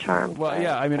very charmed. Well,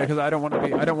 yeah, I mean, because I don't want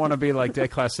to be like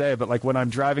déclassé, but like when I'm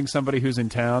driving somebody who's in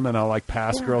town, and I'll like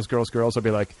pass "Girls, Girls, Girls," I'll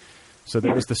be like, so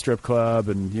there was the strip club,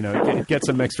 and it gets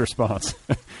a mixed response.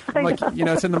 I'm like,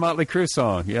 it's in the Motley Crue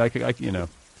song. Yeah,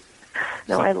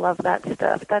 No, I love that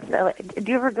stuff.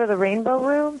 Do you ever go to the Rainbow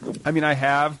Room? I mean, I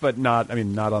have, but not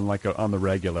on on the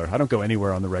regular. I don't go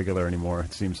anywhere on the regular anymore.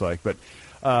 It seems like. But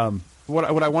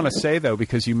what I want to say though,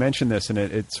 because you mentioned this and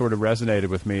it sort of resonated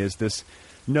with me, is this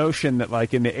notion that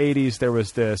like in the 80s there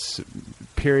was this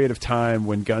period of time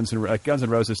when Guns N'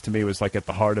 Roses to me was like at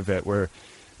the heart of it, where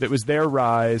it was their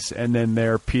rise and then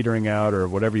their petering out, or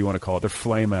whatever you want to call it, their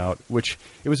flame out, which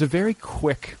it was a very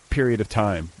quick period of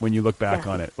time when you look back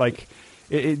on it. Like,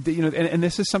 and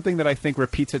this is something that I think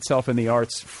repeats itself in the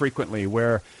arts frequently,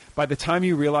 where by the time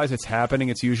you realize it's happening,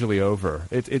 it's usually over.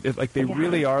 Like they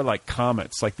really are like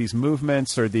comets, like these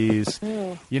movements or these,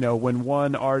 when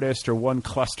one artist or one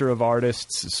cluster of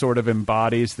artists sort of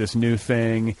embodies this new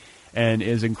thing and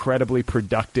is incredibly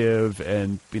productive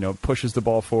and, pushes the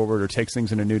ball forward or takes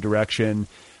things in a new direction.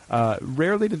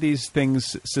 Rarely do these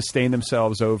things sustain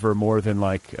themselves over more than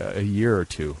like a year or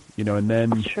two, and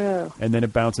then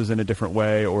it bounces in a different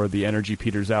way, or the energy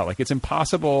peters out. Like it's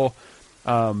impossible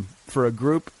for a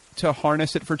group to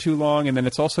harness it for too long. And then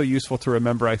it's also useful to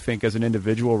remember, I think, as an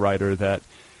individual writer that,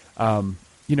 I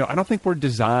don't think we're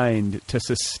designed to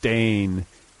sustain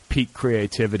peak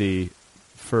creativity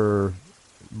for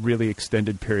really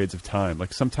extended periods of time.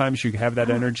 Like sometimes you have that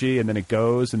energy and then it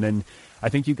goes, and then I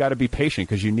think you got to be patient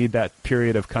because you need that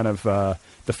period of kind of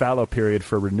the fallow period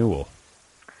for renewal.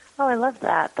 Oh, I love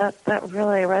that. That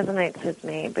really resonates with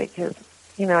me because,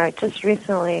 I just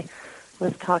recently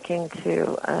was talking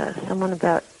to someone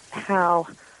about how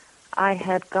I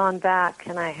had gone back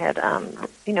and I had,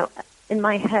 in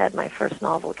my head, my first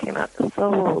novel came out so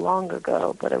long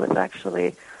ago, but it was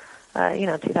actually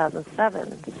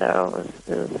 2007. So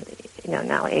it was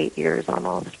now 8 years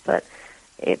almost. But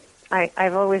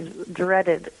I've always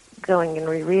dreaded going and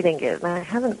rereading it, and I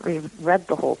haven't reread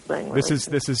the whole thing. This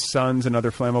is Suns and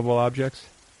Other Flammable Objects?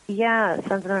 Yeah,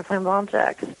 Suns and Other Flammable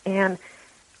Objects. And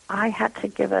I had to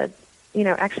give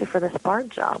actually for this bar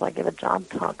job, I gave a job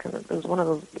talk, and it was one of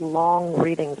those long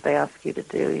readings they ask you to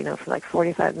do, for like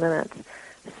 45 minutes.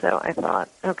 So I thought,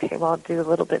 okay, well, I'll do a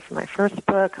little bit for my first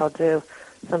book, I'll do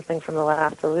something from The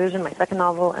Last Illusion, my second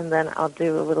novel, and then I'll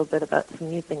do a little bit about some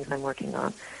new things I'm working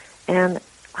on. And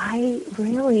I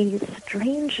really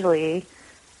strangely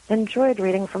enjoyed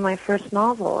reading from my first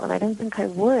novel, and I didn't think I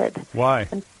would. Why?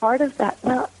 And part of that,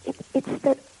 it's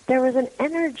that there was an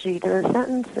energy to the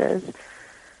sentences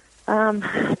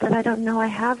that I don't know I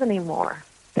have anymore.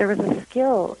 There was a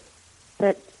skill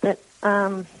that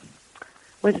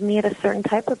was me at a certain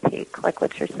type of peak, like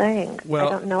what you're saying. Well,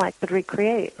 I don't know I could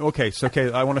recreate. Okay,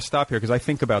 I want to stop here because I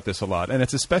think about this a lot, and I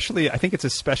think it's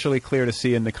especially clear to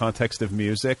see in the context of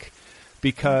music,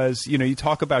 because you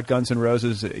talk about Guns N'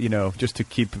 Roses, just to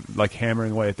keep like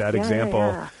hammering away at that example.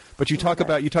 Yeah. But you talk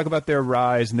about their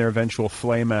rise and their eventual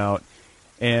flame out,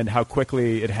 and how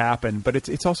quickly it happened. But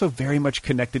it's also very much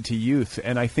connected to youth,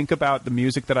 and I think about the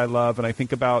music that I love, and I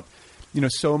think about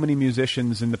so many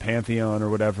musicians in the Pantheon or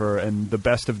whatever, and the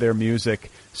best of their music,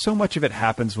 so much of it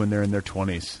happens when they're in their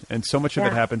 20s, and so much of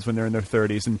it happens when they're in their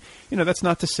 30s. And, that's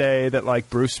not to say that like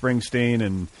Bruce Springsteen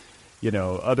and,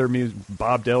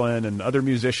 Bob Dylan and other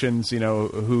musicians,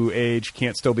 who age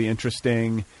can't still be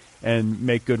interesting and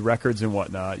make good records and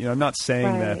whatnot. I'm not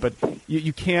saying that, but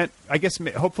you can't, I guess,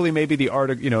 hopefully maybe the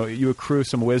art, you accrue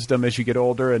some wisdom as you get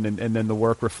older, and then the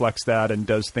work reflects that and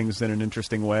does things in an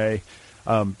interesting way.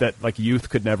 That like youth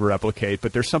could never replicate,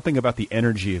 but there's something about the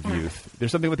energy of youth.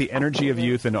 There's something about the energy of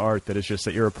youth in art that is just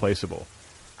irreplaceable.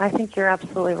 I think you're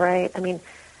absolutely right. I mean,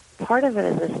 part of it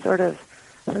is this sort of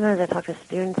sometimes I talk to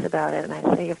students about it, and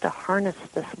I say you have to harness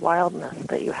this wildness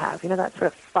that you have. You know, that sort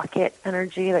of fuck it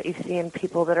energy that you see in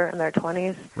people that are in their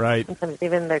 20s? Right. Sometimes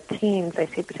even their teens. I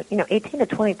see, 18 to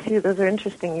 22, those are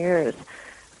interesting years.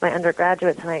 My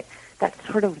undergraduates, and that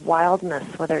sort of wildness,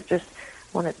 where they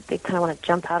kind of want to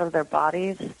jump out of their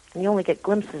bodies. And you only get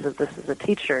glimpses of this as a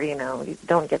teacher, you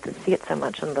don't get to see it so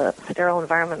much in the sterile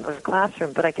environment of the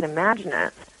classroom, but I can imagine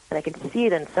it, and I can see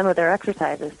it in some of their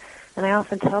exercises. And I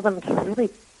often tell them to really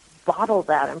bottle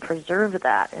that and preserve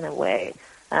that in a way,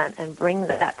 and bring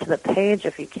that to the page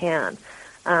if you can,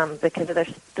 because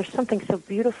there's something so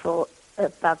beautiful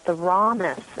about the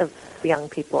rawness of young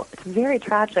people. It's very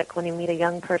tragic when you meet a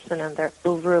young person and they're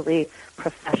overly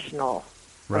professional,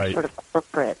 right, or sort of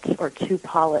corporate, or too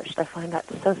polished. I find that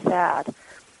so sad.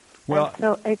 Well, and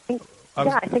so I think,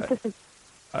 I think this is.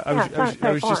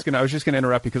 I was just going to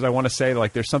interrupt because I want to say,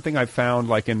 like, there's something I've found,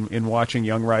 like, in watching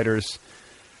young writers,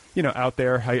 out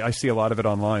there. I see a lot of it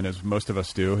online, as most of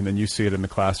us do, and then you see it in the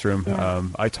classroom. Yeah.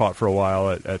 I taught for a while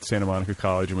at Santa Monica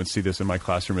College and would see this in my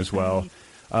classroom as well.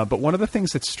 But one of the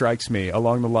things that strikes me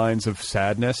along the lines of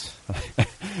sadness,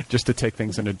 just to take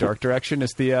things in a dark direction,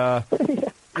 is the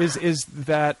is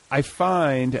that I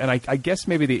find, and I guess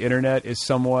maybe the internet is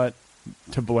somewhat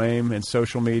to blame, and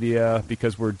social media,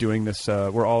 because we're doing this,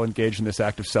 we're all engaged in this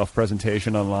act of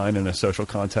self-presentation online in a social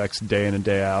context day in and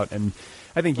day out. And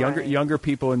I think younger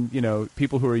people, and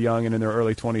people who are young and in their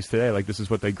early 20s today, like, this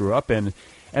is what they grew up in.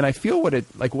 And I feel what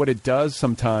it does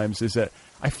sometimes is that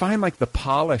I find, like, the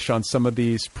polish on some of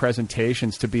these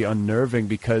presentations to be unnerving,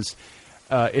 because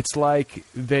it's like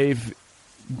they've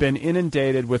been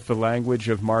inundated with the language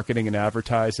of marketing and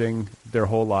advertising their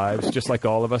whole lives, just like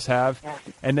all of us have. Yeah.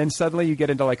 And then suddenly you get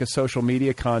into, like, a social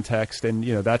media context, and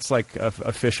that's like a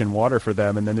fish in water for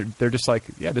them. And then they're just like,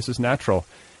 yeah, this is natural.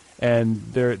 And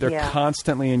they're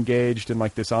constantly engaged in,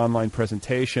 like, this online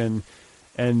presentation.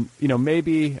 And,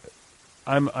 maybe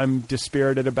I'm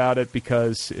dispirited about it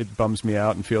because it bums me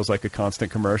out and feels like a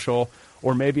constant commercial.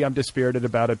 Or maybe I'm dispirited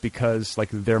about it because, like,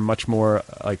 they're much more,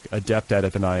 like, adept at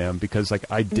it than I am, because, like,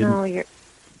 I didn't. No, do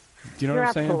you know what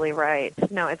I'm saying? You're absolutely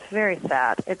right. No, it's very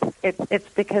sad. It's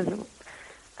because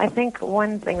I think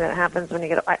one thing that happens when you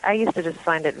get. I used to just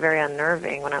find it very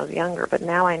unnerving when I was younger, but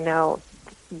now I know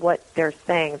what they're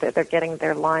saying. That they're getting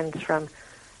their lines from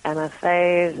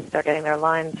MFAs. They're getting their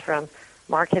lines from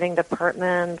marketing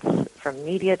departments, from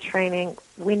media training.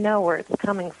 We know where it's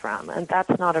coming from, and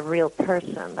that's not a real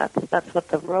person. That's what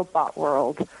the robot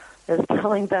world is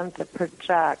telling them to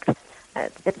project.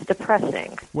 It's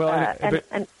depressing. Well,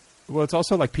 well, it's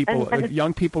also like people,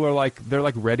 young people are like, they're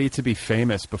like ready to be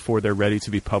famous before they're ready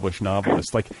to be published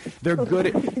novelists. Like, they're good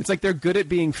at, it's like they're good at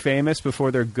being famous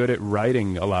before they're good at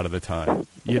writing a lot of the time,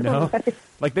 Right.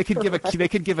 Like, they could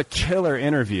give a killer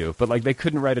interview, but, like, they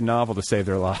couldn't write a novel to save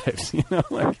their lives,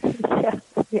 like.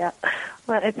 Yeah.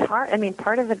 Well, it's hard. I mean,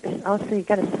 part of it is also you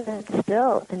got to sit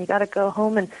still, and you got to go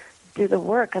home and do the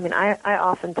work. I mean, I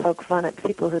often poke fun at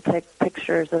people who take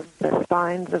pictures of the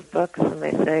spines of books, and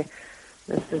they say,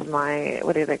 this is my,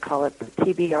 what do they call it, the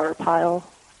TBR pile,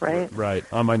 right? Right,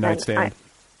 on my nightstand.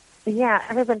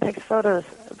 Everyone takes photos.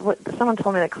 Someone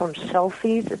told me they call them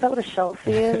shelfies. Is that what a shelfie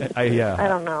is? I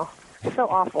don't know. It's so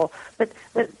awful. But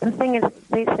the thing is,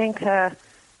 they think,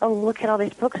 oh, look at all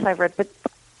these books I've read. But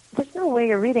there's no way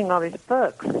you're reading all these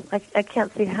books. I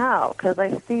can't see how, because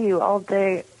I see you all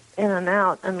day in and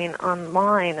out,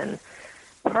 online. And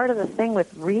part of the thing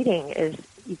with reading is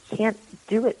you can't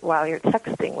do it while you're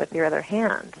texting with your other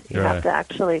hand. You have to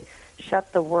actually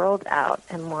shut the world out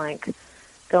and, like,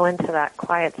 go into that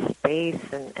quiet space.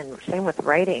 And same with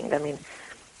writing. I mean,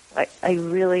 I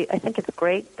think it's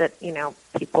great that,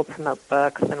 people promote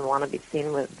books and want to be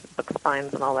seen with book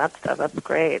spines and all that stuff. That's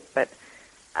great. But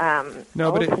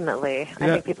ultimately, I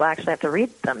think people actually have to read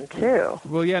them too.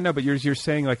 Well, but you're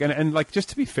saying, like, and like, just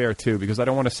to be fair too, because I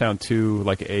don't want to sound too,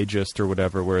 like, ageist or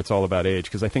whatever, where it's all about age,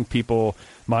 because I think people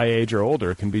my age or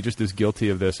older can be just as guilty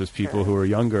of this as people who are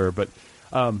younger. But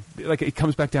like, it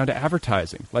comes back down to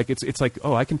advertising. Like, it's like,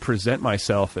 oh, I can present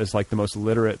myself as, like, the most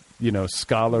literate,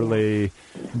 scholarly,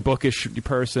 bookish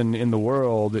person in the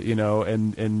world,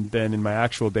 and then in my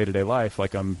actual day-to-day life,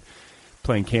 like, I'm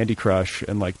playing Candy Crush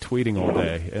and, like, tweeting all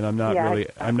day, and I'm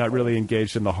not really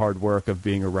engaged in the hard work of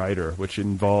being a writer, which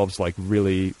involves, like,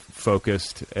 really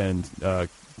focused and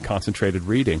concentrated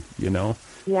reading.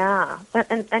 Yeah,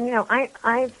 and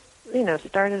I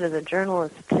started as a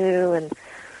journalist too, and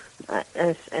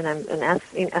I'm an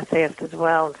essayist as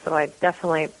well. So I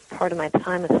definitely, part of my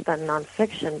time is spent in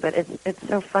nonfiction. But it's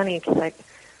so funny because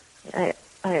I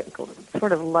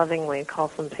sort of lovingly call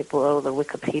some people, the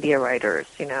Wikipedia writers,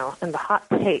 and the hot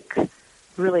take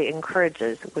really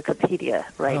encourages Wikipedia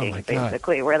writing, my God.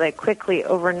 basically, where they quickly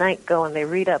overnight go and they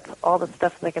read up all the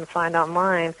stuff they can find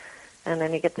online, and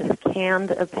then you get this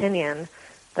canned opinion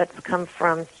that's come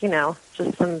from,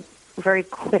 just some very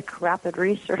quick, rapid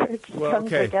research come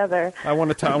together.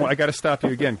 I got to stop you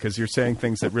again because you're saying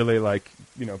things that really like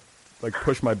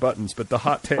push my buttons. But the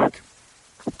hot take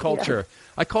culture,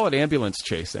 I call it ambulance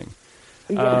chasing.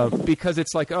 Because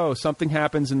it's like, something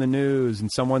happens in the news and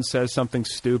someone says something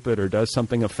stupid or does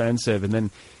something offensive, and then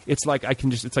it's like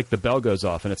it's like the bell goes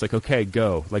off and it's like, okay,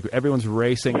 go. Like everyone's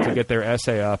racing to get their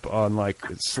essay up on like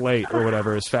Slate or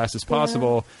whatever as fast as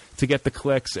possible to get the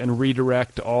clicks and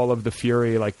redirect all of the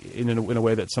fury like in a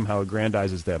way that somehow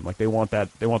aggrandizes them. Like they want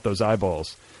those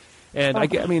eyeballs. And I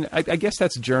guess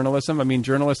that's journalism. I mean,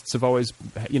 journalists have always,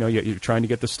 you're trying to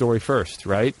get the story first,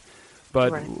 right?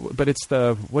 But it's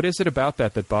what is it about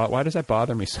that why does that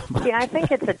bother me so much? Yeah, I think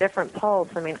it's a different pulse.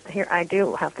 I mean, here I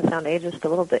do have to sound ageist a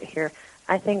little bit here.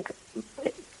 I think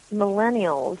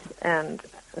millennials, and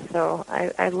so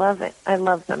I love it. I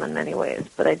love them in many ways,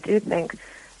 but I do think,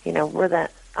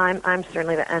 I'm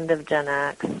certainly the end of Gen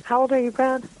X. How old are you,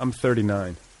 Brad? I'm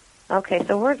 39. Okay,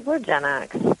 so we're Gen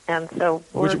X, and so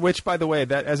which by the way,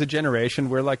 that as a generation,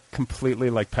 we're like completely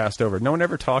like passed over. No one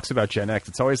ever talks about Gen X.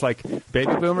 It's always like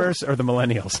baby boomers or the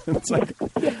millennials. It's like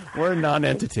we're a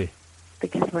non-entity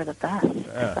because we're the best.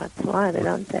 Yeah. That's why they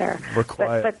don't dare. We're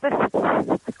quiet.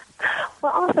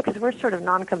 Well, also because we're sort of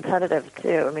non-competitive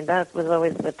too. I mean, that was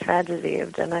always the tragedy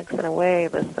of Gen X in a way,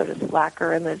 the sort of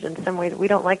slacker image. In some ways, we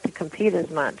don't like to compete as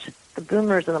much. The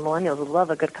boomers and the millennials love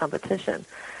a good competition.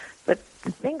 But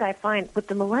the thing I find with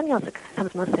the millennials, it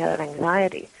comes mostly out of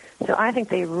anxiety. So I think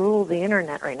they rule the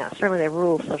internet right now. Certainly they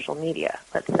rule social media,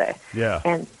 let's say. Yeah.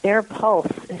 And their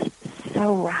pulse is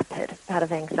so rapid out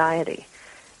of anxiety.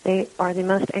 They are the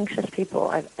most anxious people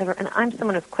I've ever, and I'm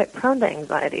someone who's quite prone to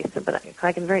anxiety, but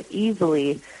I can very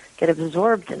easily get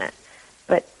absorbed in it.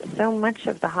 But so much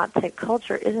of the hot take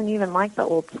culture isn't even like the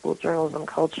old school journalism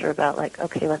culture about like,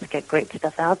 okay, let's get great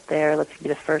stuff out there. Let's be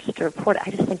the first to report it. I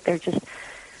just think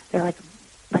they're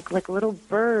like little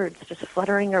birds just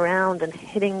fluttering around and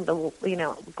hitting the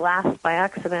glass by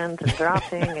accident and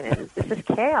dropping, and it's just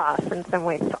chaos in some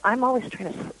ways. So I'm always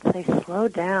trying to say, slow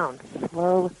down.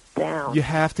 You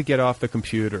have to get off the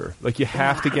computer. Like you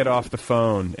have to get off the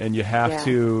phone, and you have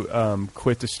to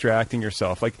quit distracting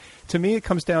yourself. Like to me, it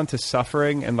comes down to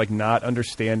suffering and like not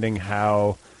understanding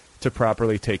how to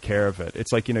properly take care of it.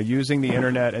 It's like, using the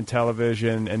internet and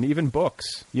television and even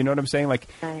books. You know what I'm saying? Like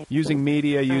using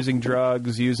media, using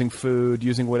drugs, using food,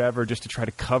 using whatever just to try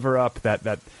to cover up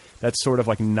that sort of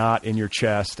like knot in your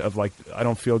chest of like, I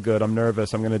don't feel good, I'm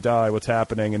nervous, I'm going to die, what's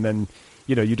happening? And then,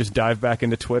 you just dive back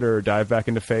into Twitter or dive back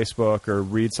into Facebook or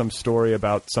read some story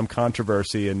about some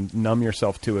controversy and numb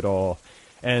yourself to it all.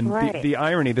 And the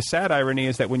irony, the sad irony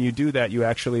is that when you do that, you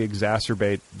actually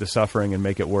exacerbate the suffering and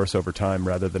make it worse over time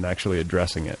rather than actually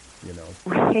addressing it,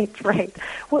 Right.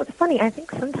 Well, it's funny. I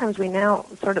think sometimes we now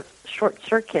sort of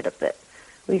short-circuit a bit.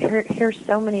 We hear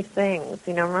so many things.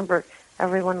 Remember,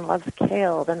 everyone loves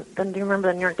kale. Then do you remember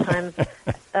the New York Times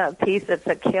piece that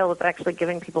said kale was actually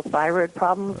giving people thyroid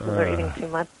problems because they're eating too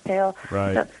much kale?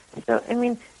 Right. So, I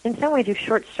mean, in some ways you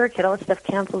short-circuit. All this stuff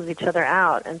cancels each other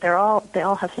out, and they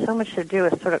all have so much to do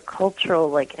with sort of cultural,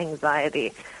 like,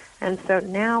 anxiety. And so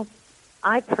now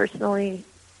I personally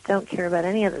don't care about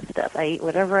any of this stuff. I eat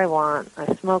whatever I want.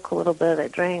 I smoke a little bit. I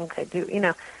drink. I do,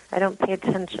 I don't pay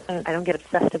attention. I don't get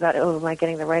obsessed about, am I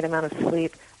getting the right amount of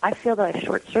sleep? I feel that I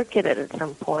short-circuited at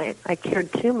some point. I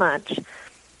cared too much.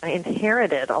 I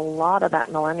inherited a lot of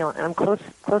that millennial, and I'm close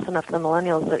enough to the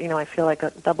millennials that, I feel like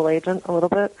a double agent a little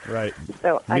bit. Right.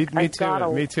 So me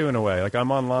too, in a way. Like,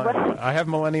 I'm online. I have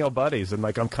millennial buddies, and,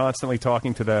 like, I'm constantly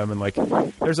talking to them, and, like,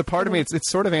 there's a part of me, it's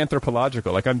sort of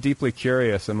anthropological. Like, I'm deeply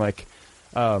curious, and, like,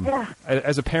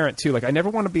 as a parent, too, like, I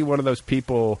never want to be one of those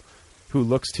people who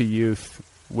looks to youth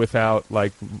without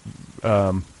like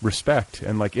respect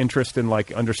and like interest and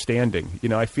like understanding.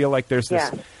 I feel like there's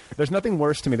nothing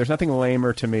worse to me. There's nothing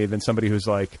lamer to me than somebody who's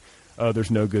like, oh, there's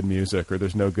no good music or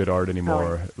there's no good art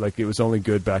anymore. Like it was only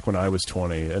good back when I was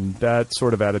 20. And that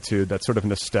sort of attitude, that sort of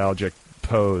nostalgic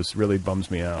pose really bums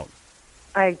me out.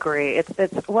 I agree. It's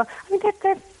well, I mean,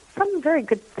 there's some very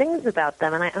good things about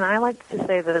them. And I like to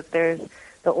say that there's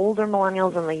the older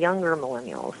millennials and the younger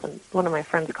millennials, and one of my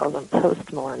friends calls them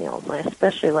post-millennials, and I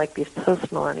especially like these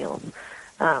post-millennials.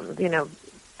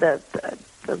 The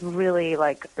really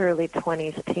like early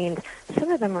 20s, teens.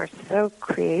 Some of them are so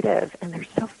creative and they're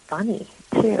so funny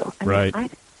too. I mean, I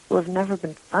have never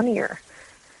been funnier.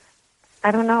 I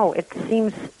don't know. It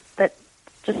seems that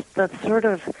just the sort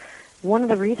of one of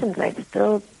the reasons I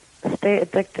still stay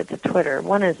addicted to Twitter.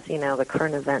 One is, the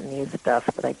current event news stuff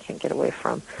that I can't get away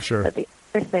from. Sure. But the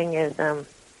other thing is,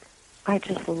 I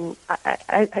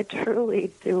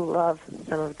truly do love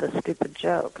some of the stupid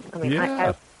jokes. I mean,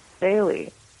 I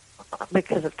daily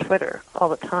because of Twitter all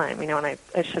the time, and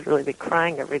I should really be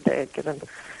crying every day given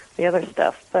the other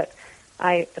stuff. But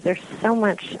there's so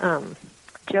much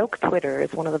joke. Twitter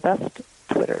is one of the best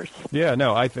Twitters. Yeah,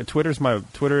 no, Twitter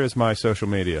is my social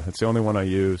media. It's the only one I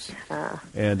use,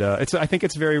 and I think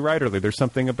it's very writerly. There's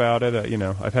something about it.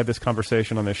 I've had this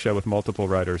conversation on this show with multiple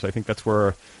writers. I think that's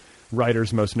where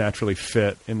writers most naturally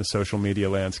fit in the social media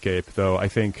landscape. Though I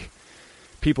think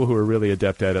people who are really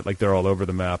adept at it, like they're all over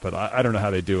the map. But I don't know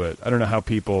how they do it. I don't know how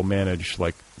people manage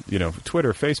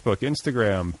Twitter, Facebook,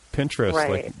 Instagram, Pinterest.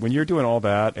 Right. Like when you're doing all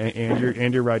that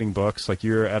and you're writing books, like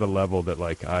you're at a level that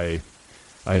like I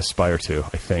aspire to,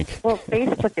 I think. Well,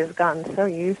 Facebook has gotten so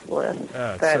useless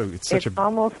that it's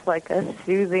almost like a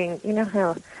soothing,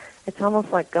 how it's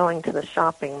almost like going to the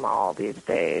shopping mall these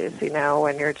days,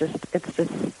 when it's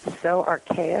just so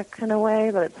archaic in a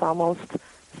way that it's almost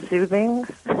soothing,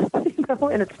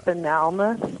 in its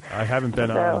banalness. I haven't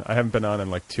been on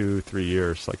in like 2-3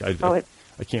 years. Like I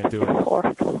can't do it. It's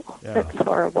horrible. Yeah. It's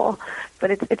horrible.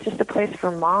 But it's just a place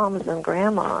for moms and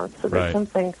grandmas. So there's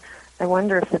something. I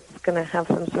wonder if it's going to have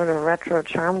some sort of retro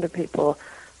charm to people,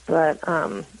 but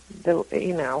I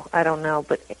don't know.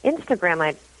 But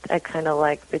Instagram, I kind of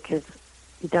like because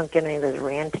you don't get any of those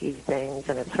ranty things,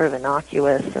 and it's sort of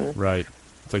innocuous. And right,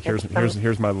 it's like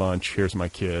here's my lunch, here's my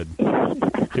kid,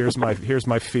 here's my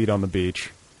feet on the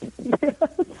beach.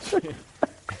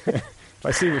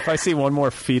 If I see one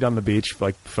more feet on the beach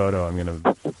like photo, I'm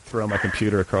gonna throw my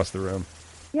computer across the room.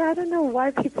 Yeah, I don't know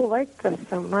why people like this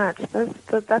so much.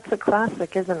 That's a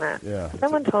classic, isn't it? Yeah.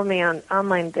 Someone told me on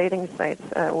online dating sites,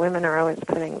 women are always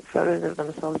putting photos of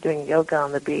themselves doing yoga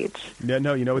on the beach. Yeah,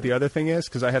 no, you know what the other thing is?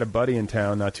 Because I had a buddy in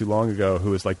town not too long ago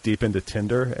who was like deep into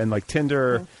Tinder, and like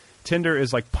Tinder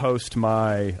is like post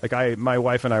my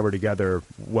wife and I were together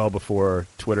well before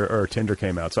Twitter or Tinder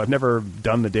came out, so I've never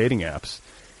done the dating apps.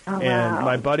 Oh, and wow.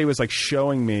 my buddy was like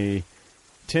showing me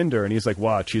Tinder, and he's like,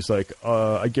 watch. He's like,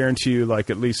 I guarantee you, like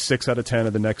at least 6 out of 10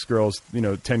 of the next girls,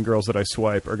 10 girls that I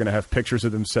swipe are going to have pictures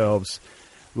of themselves,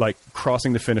 like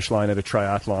crossing the finish line at a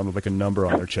triathlon with like a number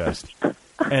on their chest.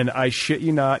 And I shit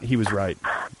you not, he was right.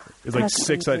 It's like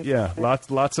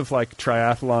lots of like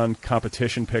triathlon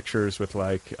competition pictures with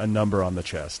like a number on the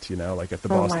chest, like at the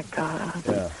Boston. Oh my God.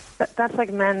 Yeah. That's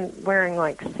like men wearing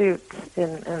like suits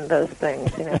in those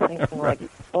things, thinking like,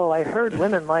 oh, I heard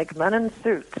women like men in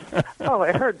suits. Oh,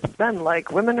 I heard men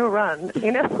like women who run.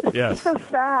 Yes. It's so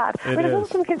sad. But there's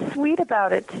something sweet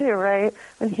about it too, right?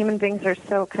 When human beings are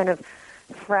so kind of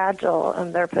fragile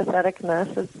and their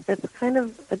patheticness, it's kind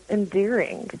of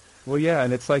endearing. Well, yeah,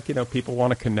 and it's like, people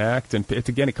want to connect, and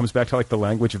it comes back to like the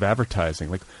language of advertising.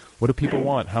 Like, what do people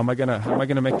want? How am I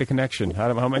gonna make the connection?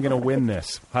 How am I gonna win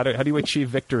this? How do you achieve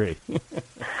victory?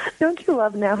 Don't you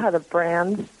love now how the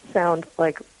brands sound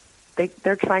like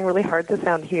they're trying really hard to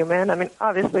sound human? I mean,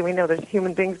 obviously we know there's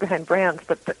human beings behind brands,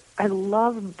 but I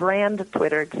love brand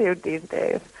Twitter too these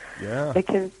days. Yeah.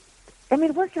 Because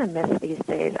we're gonna miss these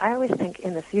days. I always think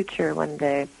in the future one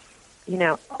day,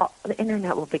 the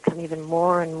internet will become even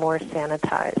more and more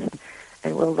sanitized,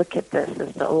 and we'll look at this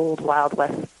as the old Wild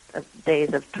West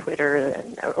days of Twitter,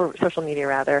 or social media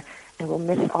rather, and we'll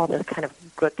miss all those kind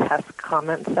of grotesque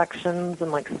comment sections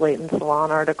and like Slate and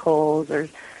Salon articles, or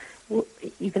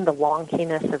even the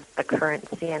wonkiness of the current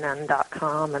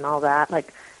CNN.com and all that.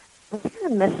 Like, we're going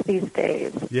to miss these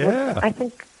days. Yeah. I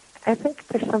think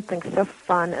there's something so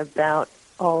fun about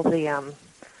all the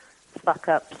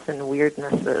fuck-ups and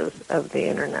weirdnesses of the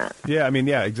internet. Yeah,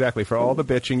 exactly. For all the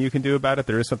bitching you can do about it,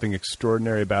 there is something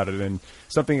extraordinary about it, and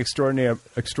something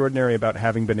extraordinary about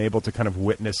having been able to kind of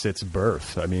witness its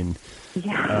birth.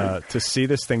 To see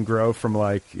this thing grow from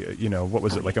like, what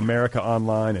was it, like America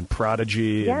Online and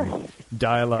Prodigy and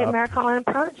dial-up. America Online and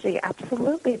Prodigy,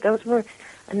 absolutely. Those were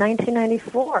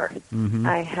 1994. Mm-hmm.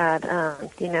 I had,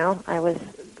 I was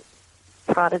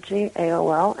Prodigy,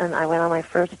 AOL, and I went on my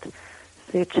first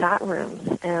few chat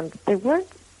rooms, and they weren't.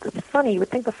 It's funny. You would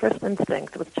think the first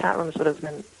instinct with chat rooms would have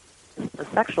been the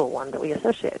sexual one that we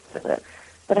associate with it,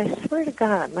 but I swear to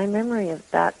God, my memory of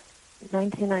that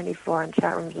 1994 in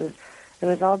chat rooms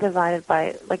was all divided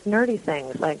by like nerdy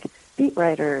things, like beat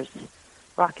writers,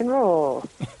 rock and roll,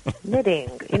 knitting.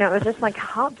 It was just like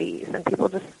hobbies, and people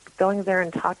just going there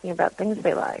and talking about things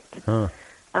they liked. Huh.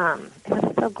 it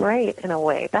was so great in a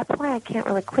way. That's why I can't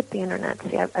really quit the internet.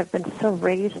 See, I've been so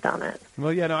raised on it.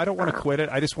 Well, yeah, no, I don't want to quit it.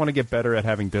 I just want to get better at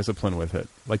having discipline with it.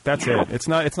 Like, that's it. It's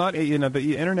not, you know,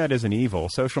 the internet isn't evil.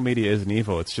 Social media isn't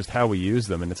evil. It's just how we use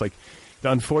them. And it's like,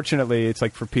 unfortunately, it's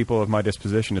like for people of my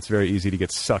disposition, it's very easy to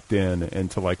get sucked in and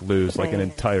to like lose like an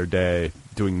entire day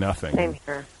doing nothing. Same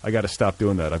here. I got to stop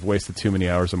doing that. I've wasted too many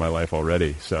hours of my life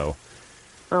already. So.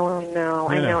 Oh, no,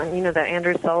 I know. And you know, that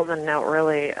Andrew Sullivan note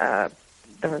really,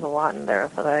 there was a lot in there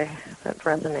that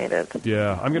resonated.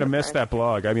 Yeah, I'm going to miss that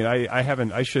blog. I mean,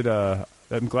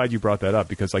 I'm glad you brought that up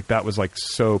because like that was like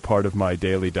so part of my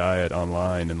daily diet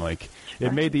online, and like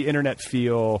it made the internet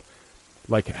feel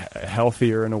like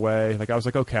healthier in a way. Like I was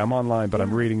like, okay, I'm online, but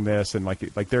I'm reading this, and like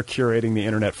they're curating the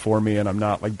internet for me, and I'm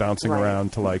not like bouncing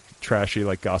around to like trashy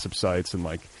like gossip sites and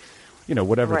like, you know,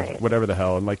 whatever the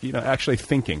hell, and like, you know, actually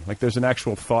thinking. Like there's an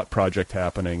actual thought project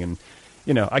happening, and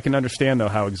you know, I can understand though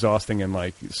how exhausting and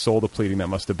like soul depleting that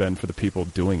must have been for the people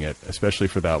doing it, especially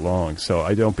for that long. So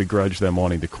I don't begrudge them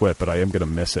wanting to quit, but I am going to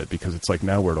miss it because it's like,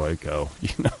 now where do I go? You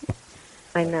know.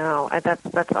 I know.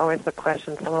 That's always the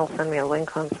question. Someone will send me a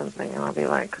link on something, and I'll be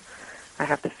like, I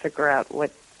have to figure out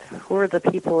who are the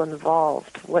people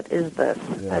involved? What is this?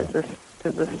 Yeah. Is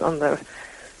this on the,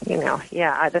 you know?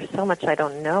 Yeah. There's so much I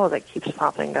don't know that keeps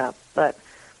popping up, but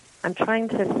I'm trying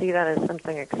to see that as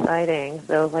something exciting.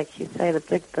 Though, like you say,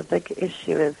 the big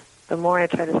issue is the more I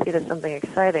try to see it as something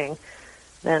exciting,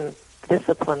 then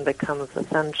discipline becomes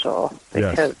essential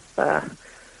because.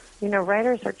 You know,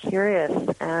 writers are curious,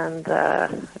 and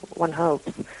one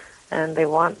hopes, and they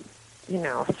want, you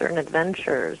know, certain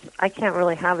adventures. I can't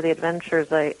really have the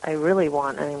adventures I really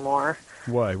want anymore.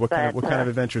 Why? What kind of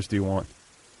adventures do you want?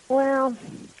 Well,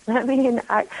 I mean,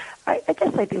 I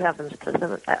guess I do have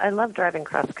them. I love driving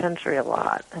cross country a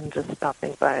lot and just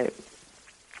stopping by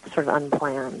sort of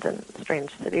unplanned and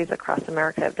strange cities across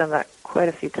America. I've done that quite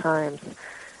a few times,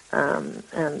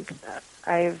 and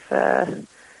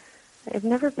I've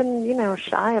never been, you know,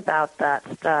 shy about that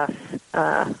stuff.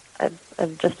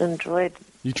 I've just enjoyed.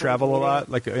 You travel a lot,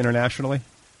 like internationally?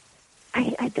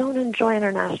 I don't enjoy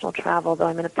international travel, though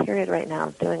I'm in a period right now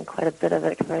of doing quite a bit of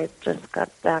it because I just got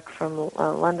back from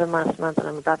London last month, and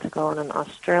I'm about to go on an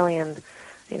Australian,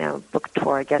 you know, book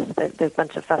tour. I guess there's a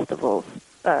bunch of festivals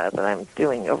that I'm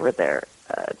doing over there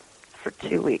for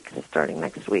 2 weeks, starting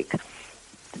next week.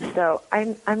 So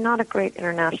I'm not a great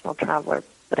international traveler,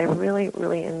 but I really,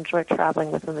 really enjoy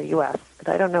traveling within the U.S. And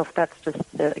I don't know if that's just,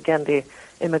 again, the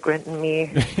immigrant in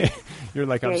me. You're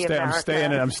like, I'm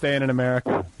staying in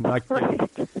America. Right.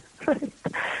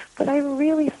 But I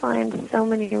really find so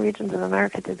many regions of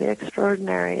America to be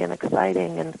extraordinary and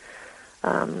exciting.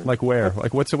 And like where?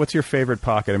 Like what's your favorite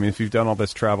pocket? I mean, if you've done all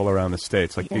this travel around the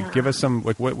States, like give us some.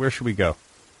 Like where should we go?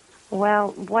 Well,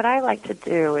 what I like to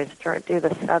do is do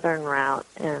the southern route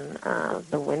in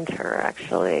the winter,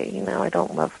 actually. You know, I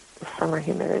don't love the summer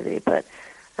humidity,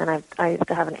 I used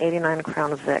to have an 89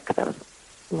 Crown Vic. That was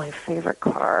my favorite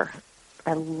car.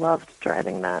 I loved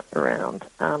driving that around.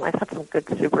 I've had some good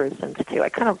Subarus since, too. I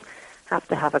kind of have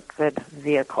to have a good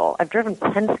vehicle. I've driven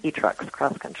Penske trucks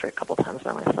cross-country a couple times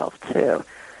by myself, too.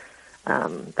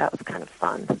 That was kind of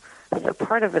fun. So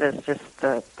part of it is just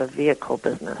the vehicle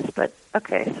business. But,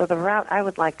 okay, so the route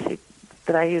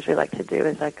that I usually like to do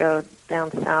is I go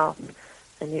down south,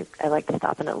 and I like to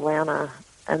stop in Atlanta,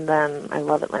 and then I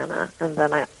love Atlanta. And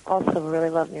then I also really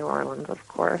love New Orleans, of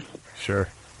course. Sure.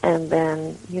 And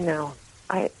then, you know,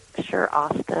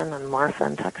 Austin and Marfa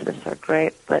in Texas are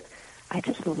great, but I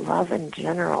just love in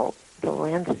general the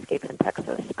landscape in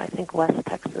Texas. I think West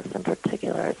Texas in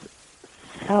particular is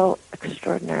so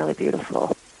extraordinarily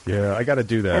beautiful. Yeah, I got to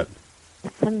do that.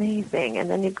 It's amazing. And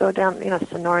then you go down, you know,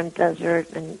 Sonoran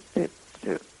Desert and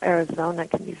through Arizona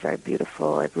can be very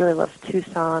beautiful. I really love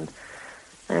Tucson.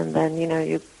 And then, you know,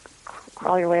 you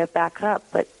crawl your way back up.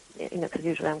 But, you know, because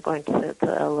usually I'm going to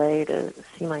L.A. to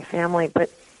see my family.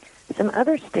 But some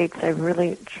other states I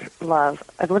really love.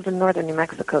 I've lived in northern New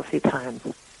Mexico a few times,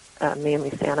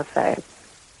 mainly Santa Fe.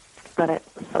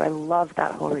 So I love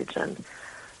that whole region.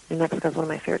 New Mexico is one of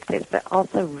my favorite states, but I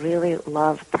also really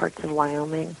love parts of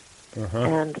Wyoming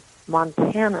and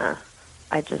Montana.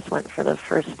 I just went for the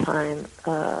first time,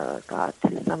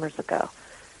 2 summers ago,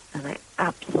 and I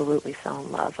absolutely fell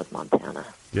in love with Montana.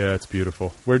 Yeah, it's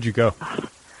beautiful. Where'd you go?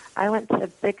 I went to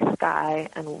Big Sky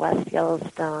and West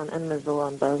Yellowstone and Missoula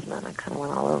and Bozeman. I kind of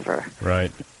went all over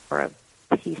for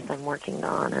a piece I'm working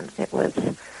on, and it was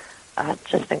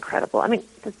just incredible. I mean,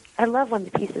 I love when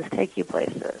the pieces take you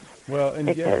places. Well, and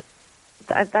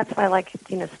that's why I like,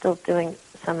 you know, still doing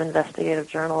some investigative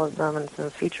journalism and some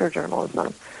feature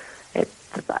journalism.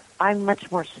 I'm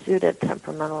much more suited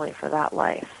temperamentally for that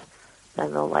life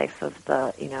than the life of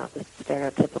the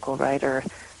stereotypical writer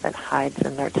that hides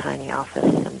in their tiny office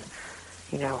and,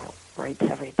 writes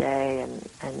every day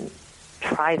and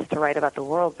tries to write about the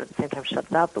world, but at the same time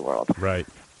shuts out the world. Right.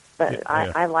 But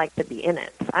Yeah. I like to be in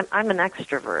it. I'm an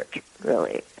extrovert,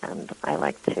 really, and I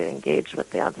like to engage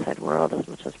with the outside world as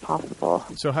much as possible.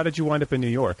 So how did you wind up in New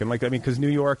York? And because New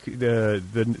York, the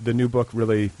new book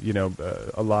really,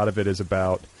 a lot of it is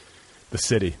about the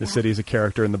city. The city is a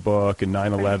character in the book, and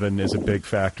 9/11 is a big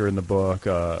factor in the book.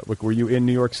 Were you in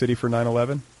New York City for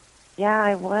 9/11? Yeah,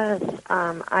 I was.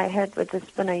 I had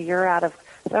just been a year out of.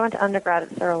 So I went to undergrad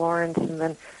at Sarah Lawrence, and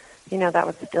then, that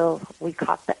was still. We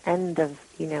caught the end of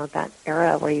that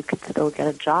era where you could still get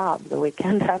a job the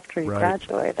weekend after you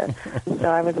graduated. So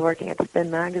I was working at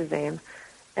Spin Magazine,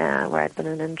 where I'd been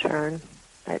an intern.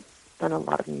 I'd done a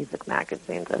lot of music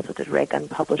magazines. I also did Ray Gun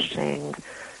Publishing.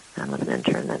 I was an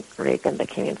intern at Ray Gun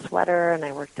Bikini and Sweater, and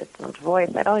I worked at Village Voice.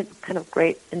 I had all these kind of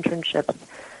great internships.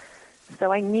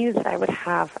 So I knew that I would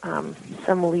have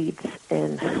some leads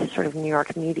in sort of New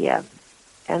York media.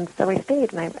 And so I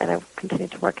stayed, and I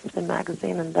continued to work in Spin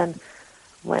Magazine. And then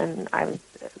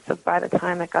so by the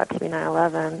time it got to be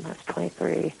 9/11, I was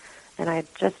 23, and I had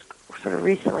just sort of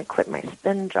recently quit my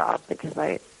Spin job because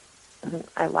I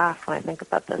laugh when I think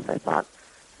about this. I thought,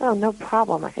 oh, no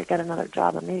problem. I could get another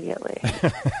job immediately.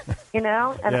 And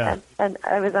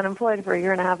I was unemployed for a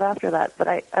year and a half after that. But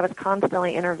I was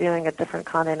constantly interviewing at different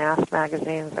Condé Nast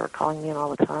magazines. They were calling me in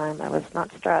all the time. I was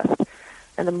not stressed.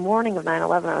 And the morning of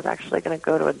 9/11, I was actually going to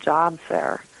go to a job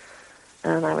fair.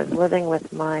 And I was living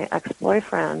with my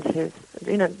ex-boyfriend, who's,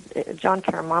 John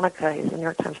Caramonica. He's a New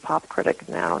York Times pop critic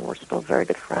now, and we're still very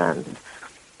good friends.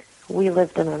 We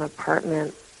lived in an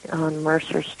apartment on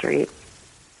Mercer Street.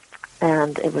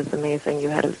 And it was amazing. You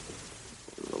had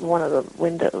one of the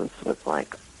windows was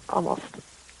like almost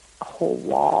a whole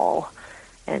wall,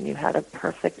 and you had it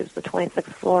was the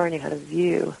 26th floor, and you had a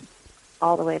view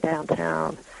all the way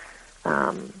downtown.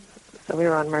 So we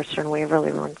were on Mercer and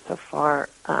Waverly. We weren't so far,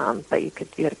 but you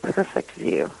had a perfect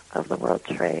view of the World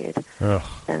Trade. Ugh.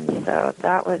 And so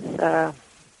that was, I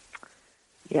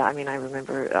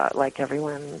remember, like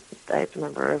everyone, I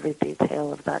remember every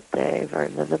detail of that day very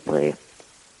vividly.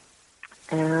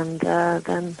 And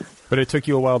then... But it took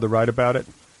you a while to write about it?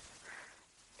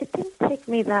 It didn't take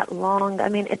me that long. I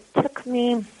mean, it took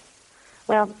me...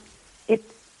 Well,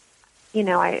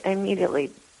 I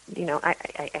immediately... I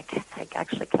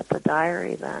actually kept a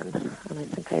diary then, and I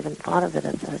think I even thought of it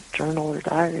as a journal or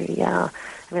diary, yeah.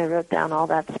 I mean, I wrote down all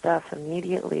that stuff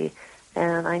immediately,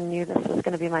 and I knew this was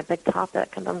going to be my big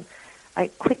topic, and then I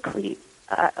quickly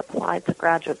applied to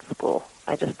graduate school.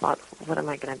 I just thought, what am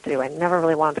I going to do? I never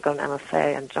really wanted to go to an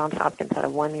MFA, and Johns Hopkins had a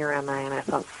one-year MA, and I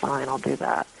thought, fine, I'll do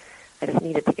that. I just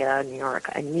needed to get out of New York.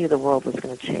 I knew the world was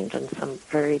going to change in some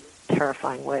very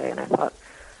terrifying way, and I thought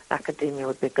academia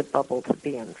would be a good bubble to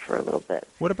be in for a little bit.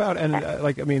 What about,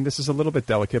 this is a little bit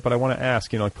delicate, but I want to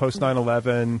ask, post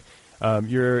 9/11,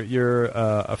 you're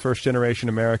a first-generation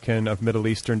American of Middle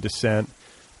Eastern descent.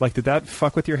 Did that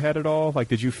fuck with your head at all?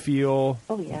 Did you feel...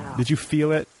 Oh, yeah. Did you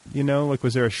feel it,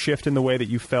 was there a shift in the way that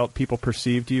you felt people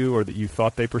perceived you or that you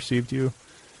thought they perceived you?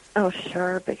 Oh,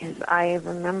 sure, because I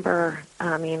remember,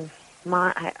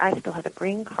 I still had a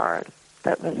green card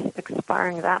that was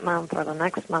expiring that month or the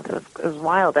next month. It was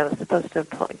wild. I was supposed to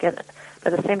get it.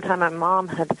 But at the same time, my mom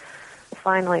had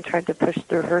finally tried to push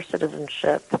through her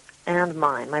citizenship and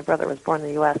mine. My brother was born in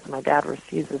the U.S., and my dad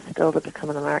refuses still to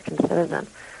become an American citizen.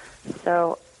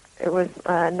 So it was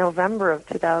November of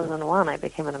 2001 I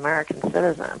became an American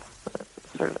citizen,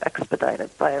 sort of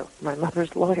expedited by my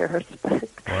mother's lawyers. But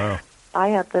wow. I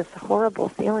had this horrible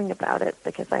feeling about it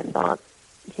because I thought,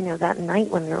 that night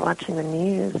when we were watching the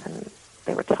news and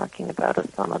they were talking about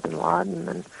Osama bin Laden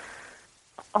and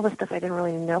all the stuff I didn't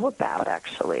really know about,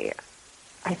 actually,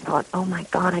 I thought, oh, my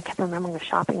God, I kept remembering the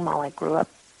shopping mall I grew up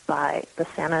by, the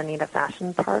Santa Anita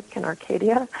Fashion Park in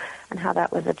Arcadia, and how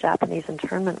that was a Japanese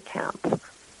internment camp.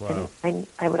 Wow. And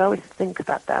I would always think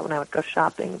about that when I would go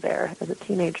shopping there as a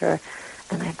teenager,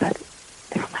 and I thought,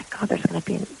 oh, my God, there's going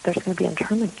to be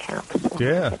internment camps.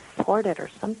 Yeah. Get deported or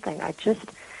something.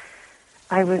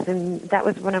 That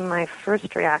was one of my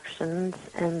first reactions,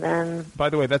 and then... By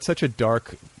the way, that's such a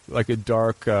dark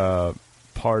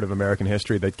part of American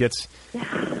history that gets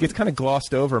kind of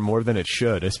glossed over more than it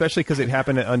should, especially because it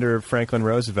happened under Franklin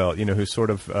Roosevelt, who's sort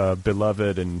of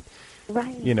beloved and,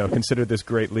 right. Considered this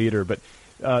great leader. But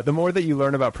the more that you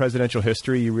learn about presidential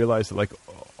history, you realize that,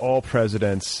 all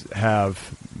presidents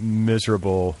have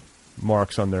miserable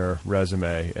marks on their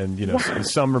resume, and,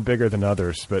 some are bigger than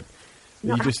others, but...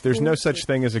 No, there's no such absolutely.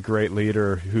 thing as a great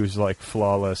leader who's like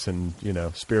flawless and,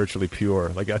 spiritually pure.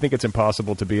 Like, I think it's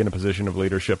impossible to be in a position of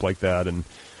leadership like that and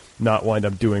not wind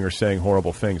up doing or saying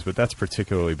horrible things, but that's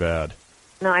particularly bad.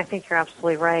 No, I think you're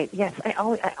absolutely right. Yes, I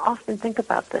often think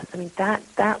about this. I mean, that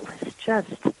was just,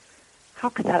 how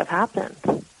could that have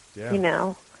happened?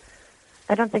 Yeah.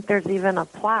 I don't think there's even a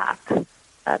plaque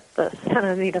at the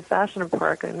Santa Anita Fashion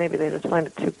Park. I mean, maybe they just find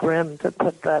it too grim to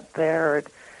put that there. Or,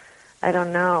 I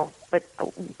don't know. But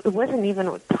it wasn't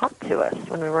even taught to us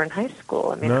when we were in high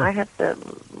school. I mean, No. I had to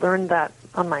learn that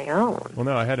on my own. Well,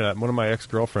 no, I had one of my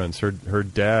ex-girlfriends. Her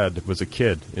dad was a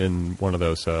kid in one of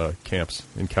those camps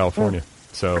in California.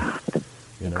 So,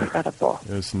 Incredible.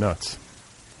 it was nuts.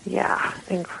 Yeah,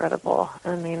 incredible.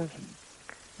 I mean,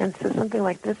 and so something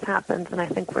like this happens, and I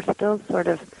think we're still sort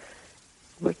of,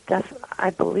 I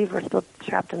believe we're still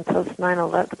trapped in post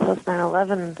 9/11. The post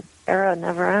 9/11 era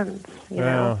never ends. You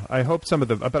know. I hope some of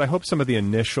the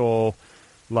initial,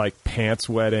 like, pants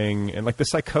wetting and like the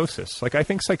psychosis. Like, I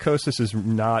think psychosis is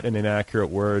not an inaccurate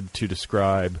word to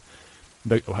describe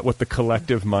what the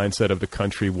collective mindset of the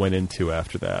country went into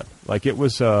after that. Like, it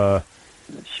was, Sure.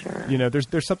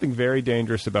 there's something very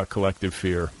dangerous about collective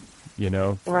fear.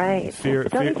 Right.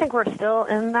 Don't you think we're still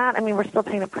in that? I mean, we're still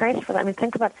paying the price for that. I mean,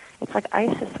 think about it's like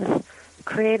ISIS was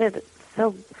created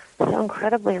so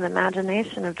incredibly in the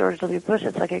imagination of George W. Bush.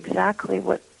 It's like exactly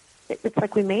what it's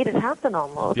like we made it happen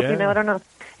almost. Yeah. I don't know.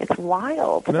 It's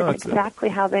wild. No, it's exactly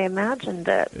how they imagined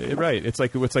it. Right. It's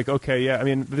like okay, yeah. I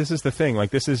mean, this is the thing.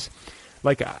 Like, this is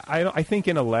like I think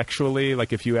intellectually,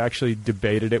 like, if you actually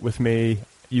debated it with me,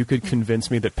 you could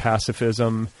convince me that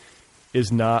pacifism is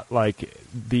not like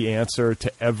the answer to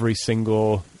every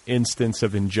single instance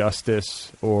of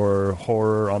injustice or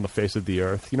horror on the face of the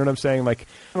earth. You know what I'm saying? Like,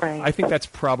 Right. I think that's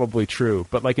probably true.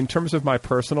 But like, in terms of my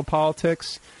personal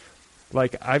politics,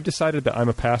 like, I've decided that I'm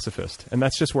a pacifist, and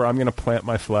that's just where I'm going to plant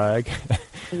my flag.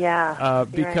 Yeah.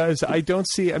 Because right. I don't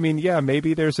see. I mean, yeah,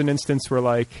 maybe there's an instance where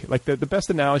like the best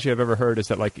analogy I've ever heard is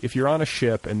that, like, if you're on a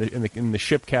ship and the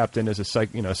ship captain is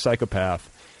a psychopath,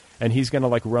 and he's going to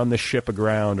like run the ship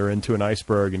aground or into an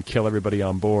iceberg and kill everybody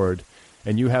on board,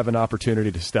 and you have an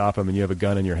opportunity to stop him and you have a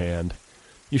gun in your hand,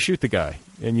 you shoot the guy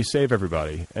and you save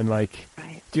everybody. And like,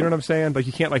 Right. do you know what I'm saying? Like,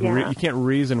 you can't like Yeah. you can't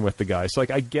reason with the guy. So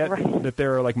like, I get Right. that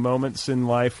there are like moments in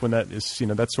life when that is,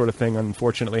 that sort of thing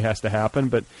unfortunately has to happen,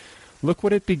 but look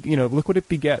what it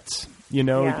begets,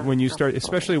 Yeah, when you start,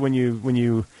 especially when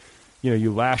you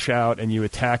you lash out and you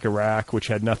attack Iraq, which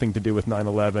had nothing to do with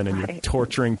 9/11, and you're Right.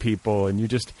 torturing people, and you're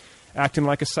just acting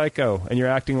like a psycho, and you're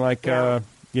acting like, like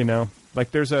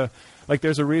there's a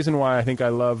reason why I think I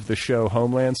love the show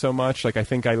Homeland so much. Like, I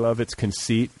think I love its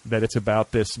conceit that it's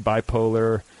about this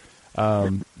bipolar,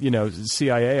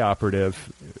 CIA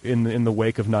operative in the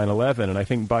wake of 9/11, and I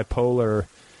think bipolar,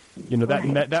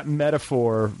 that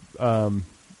metaphor,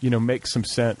 makes some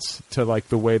sense to like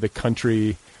the way the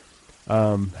country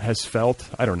has felt.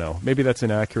 I don't know. Maybe that's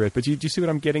inaccurate, but do you see what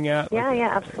I'm getting at? Yeah,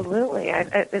 yeah, absolutely.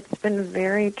 It's been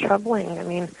very troubling. I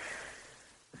mean,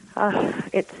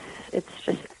 it's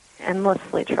just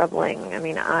endlessly troubling. I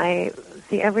mean, I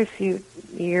see every few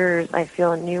years I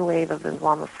feel a new wave of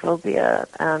Islamophobia,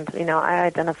 and I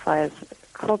identify as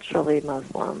culturally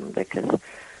Muslim because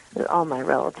all my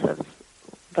relatives,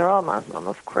 they're all Muslim.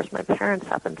 Of course, my parents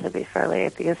happen to be fairly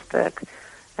atheistic,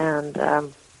 and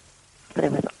but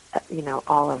it was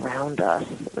all around us.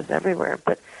 It was everywhere.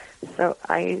 But so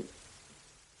I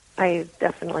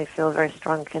definitely feel a very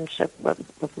strong kinship with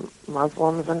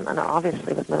Muslims and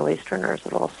obviously with Middle Easterners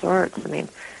of all sorts. I mean,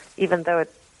 even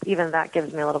that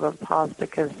gives me a little bit of pause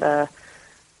because,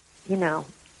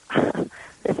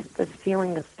 this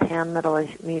feeling of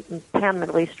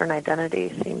pan-Middle Eastern identity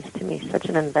seems to me such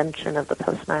an invention of the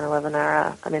post-9/11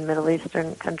 era. I mean, Middle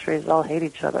Eastern countries all hate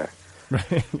each other.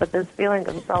 Right. But this feeling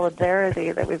of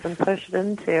solidarity that we've been pushed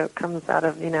into comes out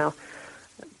of,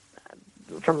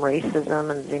 from racism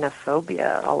and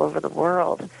xenophobia all over the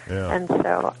world. Yeah. And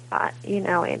so,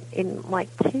 in like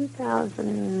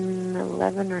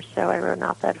 2011 or so, I wrote an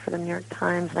op-ed for the New York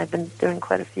Times, and I've been doing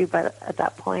quite a few at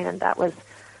that point, and that was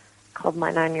called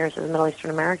My 9 Years as a Middle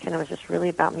Eastern American. It was just really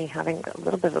about me having a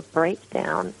little bit of a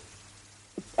breakdown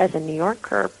as a New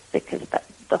Yorker, because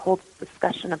the whole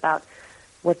discussion about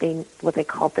what they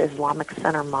called the Islamic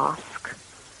Center Mosque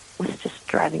was just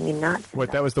driving me nuts.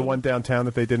 What, that was the one downtown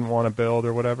that they didn't want to build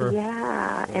or whatever?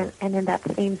 Yeah, and in that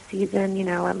same season,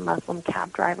 a Muslim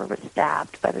cab driver was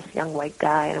stabbed by this young white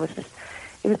guy, and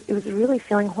it was really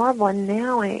feeling horrible. And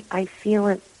now I feel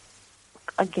it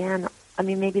again. I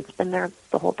mean, maybe it's been there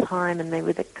the whole time, and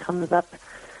maybe it comes up,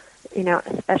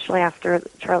 especially after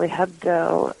Charlie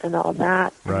Hebdo and all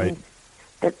that. Right. I mean,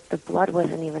 that the blood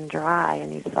wasn't even dry,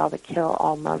 and you saw the Kill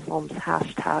All Muslims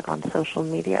hashtag on social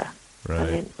media. Right.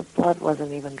 I mean, the blood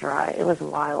wasn't even dry. It was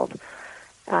wild.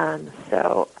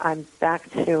 So I'm back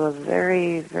to a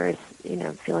very, very,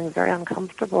 feeling very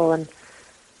uncomfortable, and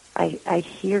I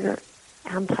hear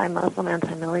anti-Muslim,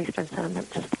 anti-Middle Eastern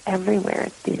sentiment just everywhere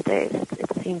these days.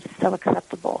 It seems so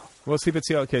acceptable. Well,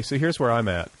 okay, so here's where I'm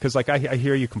at. Because, I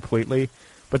hear you completely,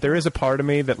 but there is a part of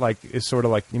me that, is sort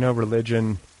of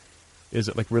religion, is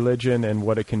it religion and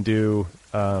what it can do,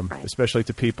 Right. especially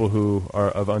to people who are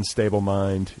of unstable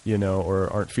mind,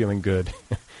 or aren't feeling good.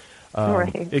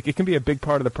 Right. It can be a big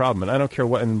part of the problem, and I don't care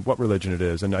what religion it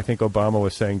is. And I think Obama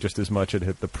was saying just as much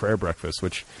at the prayer breakfast,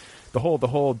 which the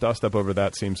whole dust up over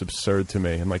that seems absurd to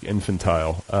me and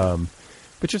infantile.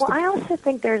 But just I also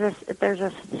think there's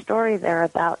a story there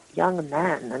about young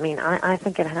men. I mean, I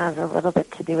think it has a little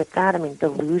bit to do with that. I mean,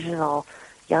 delusional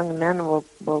young men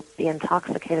will be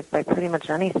intoxicated by pretty much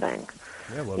anything.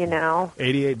 Yeah, well,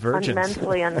 88 virgins.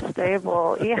 Mentally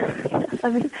unstable. Yeah.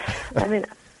 I mean,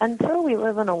 until we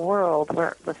live in a world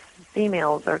where the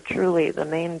females are truly the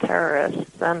main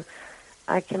terrorists, then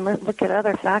I can look at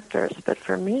other factors. But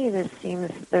for me, there's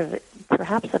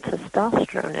perhaps a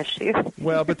testosterone issue.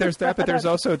 Well, but there's that. But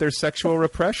there's sexual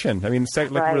repression. I mean,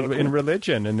 Right. in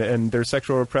religion, and there's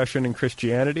sexual repression in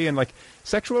Christianity, and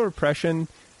sexual repression.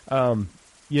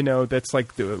 That's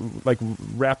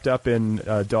wrapped up in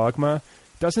dogma.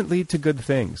 Doesn't lead to good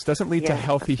things. Doesn't lead to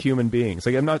healthy human beings.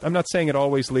 I'm not saying it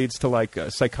always leads to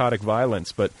psychotic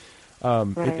violence, but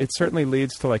Right. it certainly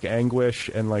leads to anguish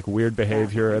and weird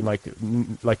behavior and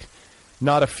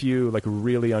not a few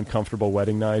really uncomfortable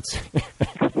wedding nights.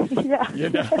 Yeah.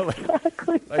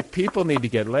 Exactly. People need to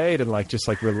get laid and just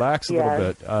relax a little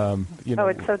bit. Oh,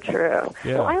 it's so true.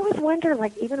 Yeah. Well, I always wonder,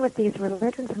 even with these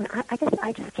religions, I mean, I guess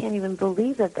I just can't even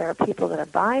believe that there are people that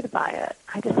abide by it.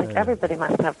 I just think everybody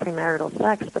must have premarital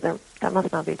sex, but that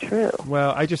must not be true.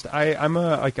 Well, I'm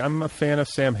a fan of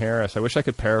Sam Harris. I wish I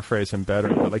could paraphrase him better,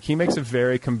 but he makes a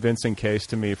very convincing case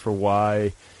to me for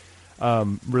why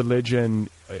religion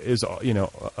is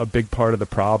a big part of the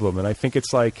problem, and I think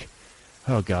it's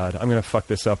oh God, I'm going to fuck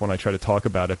this up when I try to talk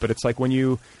about it, but it's when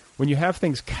you have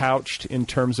things couched in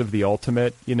terms of the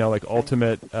ultimate,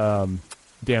 ultimate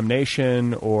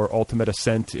damnation or ultimate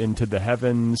ascent into the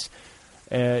heavens,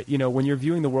 when you're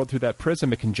viewing the world through that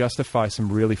prism, it can justify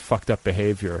some really fucked up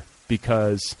behavior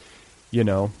because,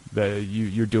 you're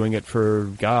doing it for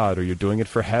God or you're doing it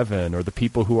for heaven, or the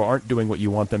people who aren't doing what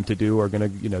you want them to do are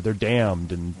going to, they're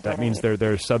damned, and that means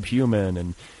they're subhuman,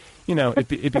 and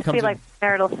it becomes It'd be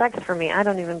marital sex for me. I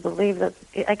don't even believe that.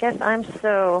 I guess I'm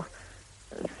so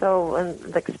in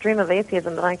the extreme of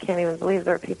atheism that I can't even believe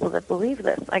there are people that believe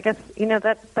this. I guess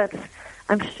that's.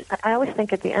 I always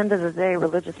think at the end of the day,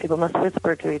 religious people must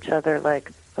whisper to each other,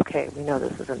 "Okay, we know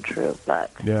this isn't true,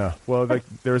 but." Yeah. Well,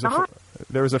 there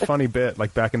was a funny bit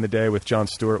back in the day with Jon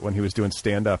Stewart when he was doing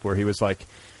stand up, where he was like,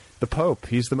 the Pope,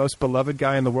 he's the most beloved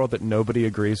guy in the world that nobody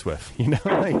agrees with. And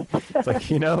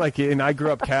I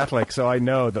grew up Catholic, so I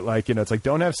know that it's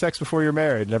don't have sex before you're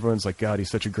married. And everyone's like, God,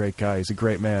 he's such a great guy. He's a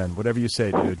great man. Whatever you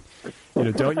say, dude.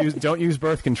 Don't use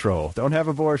birth control. Don't have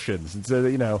abortions.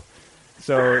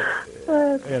 So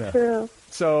That's true.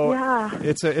 So yeah.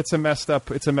 it's a messed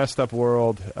up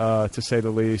world, to say the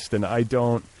least. And I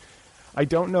don't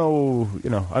know,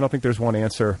 I don't think there's one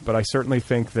answer, but I certainly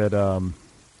think that,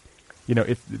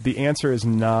 if the answer is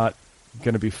not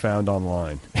going to be found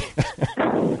online.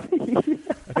 I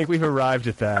think we've arrived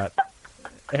at that.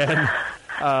 And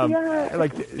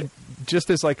just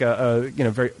as a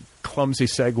very clumsy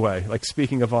segue,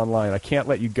 speaking of online, I can't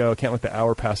let you go, can't let the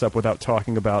hour pass up without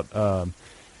talking about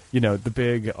the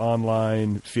big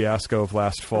online fiasco of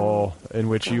last fall, in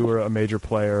which you were a major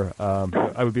player.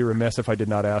 I would be remiss if I did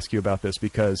not ask you about this,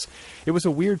 because it was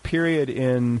a weird period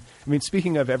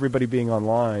speaking of everybody being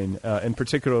online, and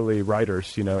particularly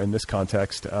writers, in this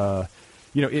context,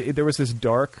 there was this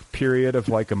dark period of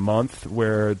a month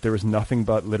where there was nothing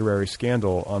but literary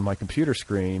scandal on my computer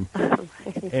screen.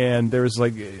 And there was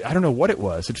I don't know what it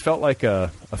was. It felt like a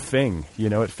thing,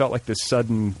 it felt like this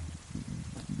sudden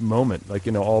moment,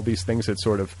 all these things had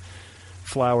sort of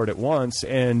flowered at once.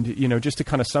 And, just to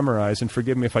kind of summarize, and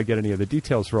forgive me if I get any of the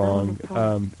details wrong,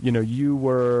 you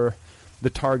were the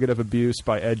target of abuse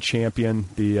by Ed Champion,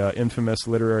 the infamous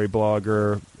literary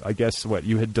blogger. I guess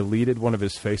you had deleted one of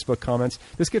his Facebook comments.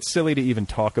 This gets silly to even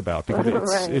talk about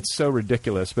because it's so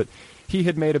ridiculous, but he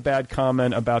had made a bad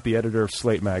comment about the editor of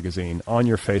Slate magazine on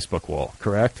your Facebook wall,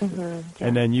 correct? Mm-hmm, yeah.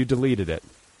 And then you deleted it.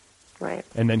 Right.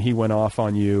 And then he went off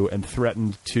on you and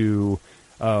threatened to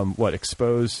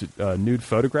expose nude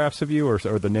photographs of you, or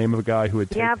the name of a guy who had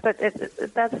taken... Yeah, but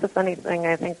that's the funny thing.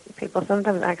 I think people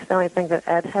sometimes accidentally think that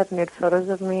Ed had nude photos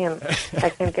of me, and I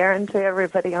can guarantee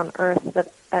everybody on Earth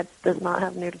that Ed does not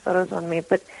have nude photos on me.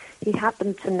 But he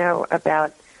happened to know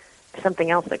about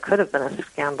something else that could have been a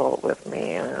scandal with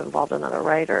me, involved another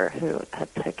writer who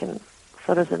had taken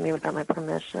photos of me without my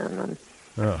permission,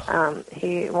 and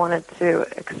he wanted to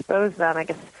expose that. I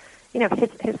guess,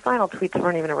 his final tweets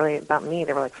weren't even really about me.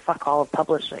 They were like, fuck all of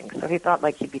publishing. So he thought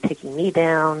like he'd be taking me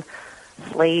down,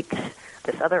 Slate,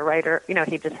 this other writer.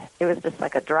 It was just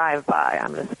like a drive-by.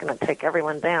 I'm just going to take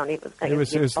everyone down. It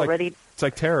was already... It's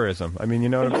like terrorism. I mean, you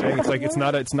know what I'm saying? It's like, it's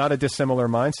not a dissimilar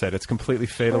mindset. It's completely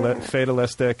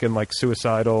fatalistic and like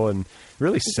suicidal and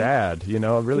really sad,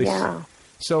 really. Yeah.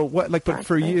 So but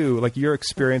for you, like your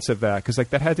experience of that, because like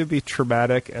that had to be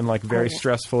traumatic and like very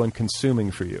stressful and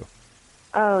consuming for you.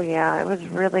 Oh, yeah. It was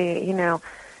really,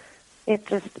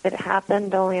 it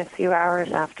happened only a few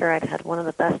hours after I'd had one of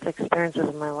the best experiences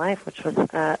of my life, which was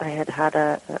I had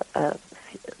for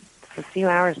a few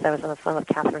hours I was on the phone with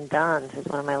Catherine Dunn, who's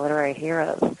one of my literary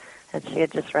heroes, and she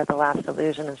had just read The Last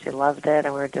Illusion, and she loved it,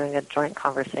 and we were doing a joint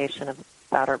conversation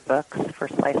about her books for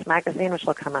Slice magazine, which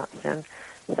will come out soon.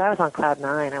 So I was on cloud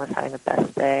nine. I was having the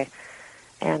best day,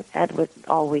 and Ed would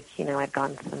all week, I'd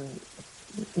gotten some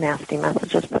nasty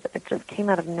messages, but it just came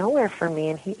out of nowhere for me.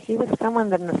 And he was someone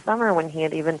that in the summer, when he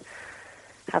had even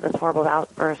had this horrible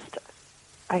outburst,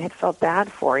 I had felt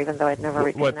bad for, even though I'd never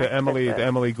reconnected. The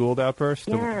Emily Gould outburst?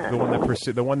 Yeah.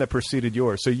 The one that preceded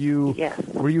yours. So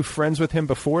were you friends with him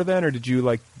before then, or did you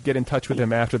like get in touch with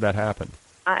him after that happened?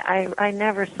 I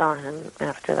never saw him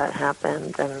after that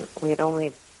happened, and we had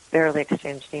only barely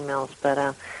exchanged emails,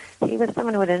 but he was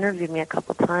someone who had interviewed me a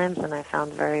couple times, and I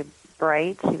found very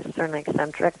bright. He was certainly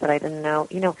eccentric, but I didn't know,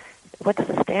 what's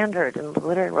the standard in the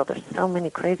literary world? There's so many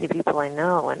crazy people I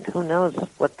know, and who knows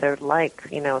what they're like,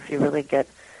 if you really get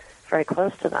very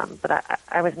close to them. But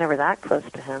I was never that close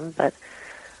to him, but...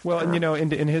 Well,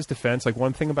 and in his defense, like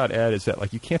one thing about Ed is that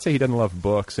like you can't say he doesn't love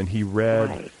books, and he read.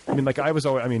 Right. I mean, like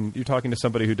you're talking to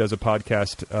somebody who does a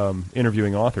podcast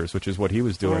interviewing authors, which is what he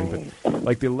was doing. Right. But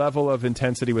like the level of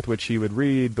intensity with which he would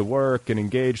read the work and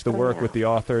engage the work with the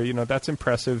author, that's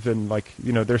impressive, and like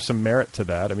there's some merit to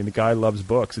that. I mean, the guy loves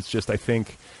books. It's just I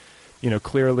think,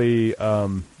 clearly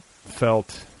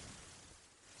felt.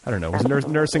 I don't know, was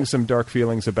nursing some dark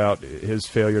feelings about his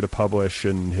failure to publish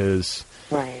and his.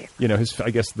 Right. I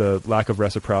guess the lack of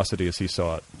reciprocity as he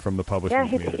saw it from the publishing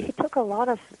community. Yeah, he took a lot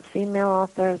of female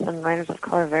authors and writers of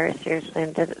color very seriously,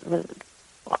 and was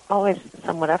always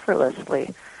somewhat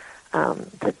effortlessly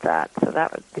did that. So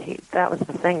that was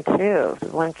the thing too.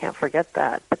 One can't forget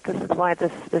that. But this is why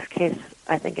this case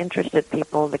I think interested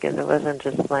people, because it wasn't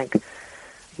just like,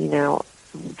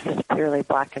 just purely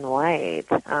black and white.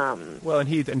 Well,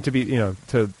 and to be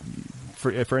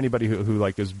for anybody who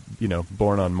like is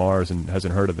born on Mars and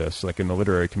hasn't heard of this, like in the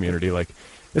literary community, like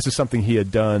this is something he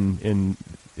had done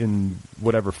in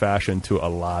whatever fashion to a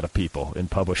lot of people in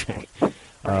publishing.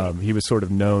 Right. He was sort of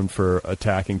known for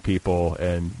attacking people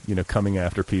and coming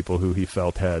after people who he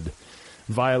felt had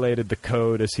violated the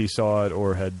code as he saw it,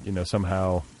 or had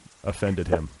somehow offended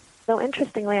him. So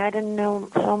interestingly, I didn't know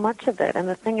so much of it. And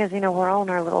the thing is, we're all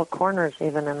in our little corners,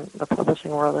 even in the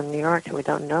publishing world in New York, and we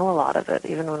don't know a lot of it,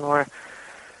 even when we're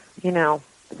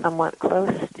somewhat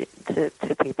close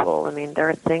to people. I mean, there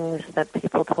are things that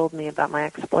people told me about my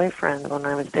ex-boyfriend when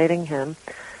I was dating him,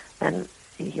 and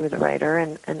he was a writer,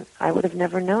 and I would have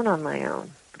never known on my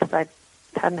own because I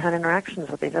hadn't had interactions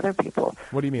with these other people.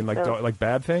 What do you mean, like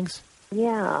bad things?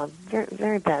 Yeah, very,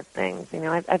 very bad things.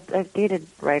 I've dated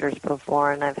writers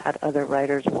before, and I've had other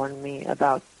writers warn me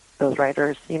about those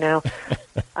writers. That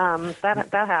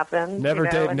happened.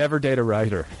 Never date a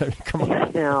writer. Come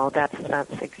on. No,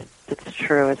 it's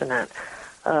true, isn't it?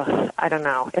 I don't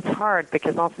know. It's hard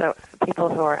because also people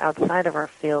who are outside of our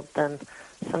field then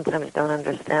sometimes don't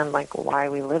understand like why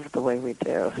we live the way we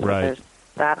do. So right. There's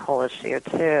that whole issue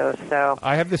too. So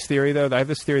I have this theory though. I have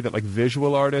this theory that like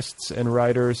visual artists and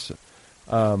writers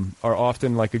are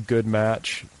often like a good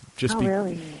match.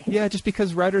 Really? Yeah, just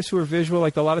because writers who are visual,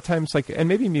 like a lot of times, like, and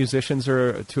maybe musicians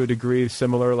are to a degree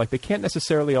similar. Like they can't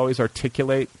necessarily always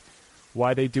articulate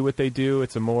why they do what they do.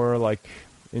 It's a more like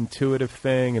intuitive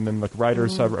thing, and then like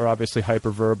writers are obviously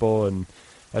hyperverbal, and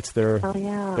that's their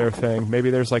thing. Maybe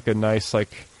there's like a nice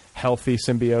like healthy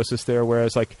symbiosis there.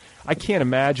 Whereas like I can't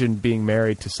imagine being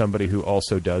married to somebody who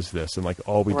also does this, and like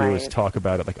all we do is talk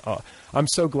about it. Like, oh, I'm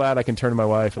so glad I can turn to my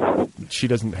wife, and she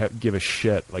doesn't give a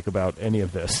shit like about any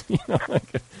of this.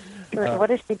 What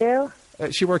does she do?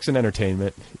 she works in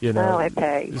entertainment, you know. Oh,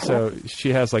 okay. So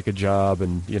she has like a job,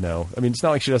 and you know, I mean, it's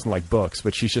not like she doesn't like books,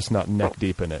 but she's just not neck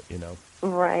deep in it, you know.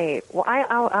 Right. Well, I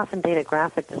often dated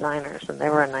graphic designers, and they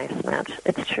were a nice match.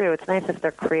 It's true. It's nice if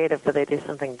they're creative, but they do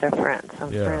something different. So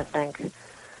I'm trying to think.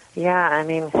 Yeah, I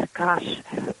mean, gosh,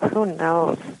 who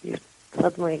knows? You're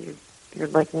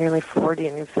like nearly 40,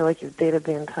 and you feel like you've dated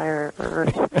the entire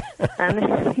earth.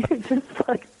 And you just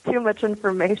like too much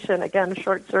information. Again,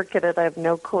 short-circuited. I have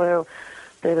no clue.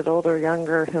 Dated older,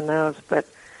 younger, who knows? But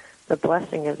the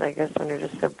blessing is, I guess, when you're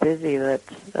just so busy that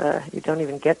you don't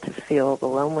even get to feel the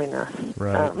loneliness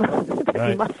that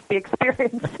you must be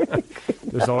experiencing.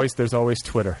 There's always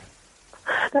Twitter.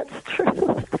 That's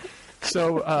true.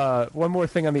 So one more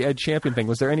thing on the Ed Champion thing.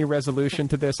 Was there any resolution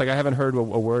to this? Like, I haven't heard a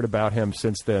word about him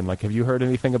since then. Like, have you heard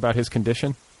anything about his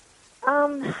condition?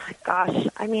 Gosh,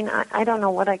 I mean, I don't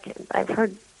know what I've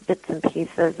heard bits and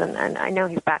pieces, and I know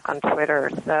he's back on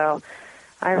Twitter, so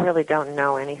I really don't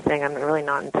know anything. I'm really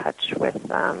not in touch with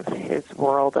his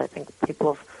world. I think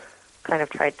people have kind of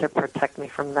tried to protect me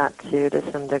from that, too,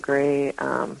 to some degree.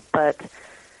 But,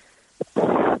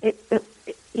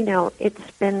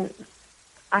 it's been...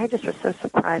 I just was so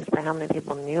surprised by how many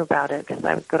people knew about it, because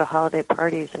I would go to holiday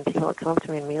parties and people would come up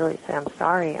to me and immediately say, "I'm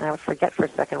sorry," and I would forget for a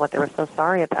second what they were so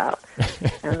sorry about.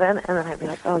 and then I'd be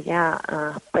like, "Oh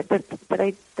yeah," but then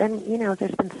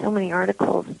there's been so many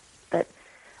articles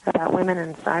about women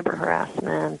and cyber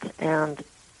harassment, and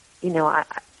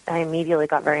I immediately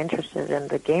got very interested in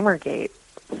the Gamergate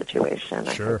situation.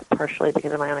 Sure. I think partially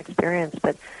because of my own experience,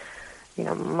 but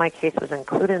my case was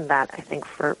included in that, I think,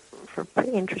 for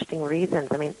pretty interesting reasons.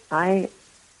 I mean, I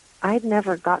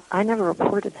never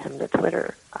reported him to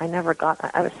Twitter. I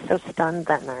was so stunned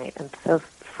that night and so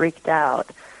freaked out.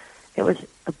 It was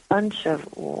a bunch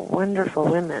of wonderful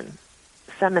women,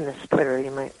 feminist Twitter,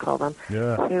 you might call them.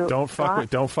 Yeah. Don't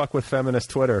fuck with feminist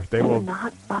Twitter. They will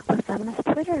not fuck with feminist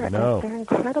Twitter. No. They're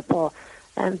incredible.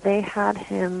 And they had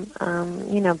him,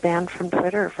 banned from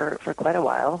Twitter for quite a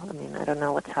while. I mean, I don't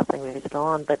know what's happening. Maybe he's still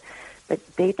on, but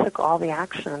they took all the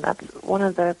action. That's one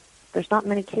of there's not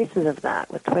many cases of that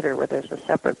with Twitter where there's a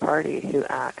separate party who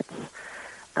acts.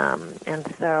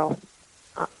 And so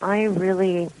I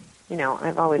really,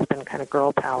 I've always been kind of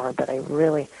girl power, but I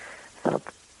really felt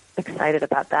excited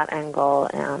about that angle,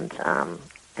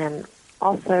 and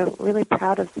also really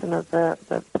proud of some of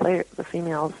the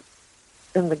females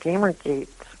in the Gamergate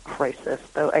crisis.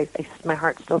 Though my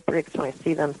heart still breaks when I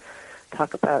see them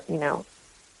talk about,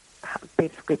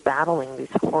 basically battling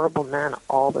these horrible men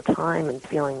all the time and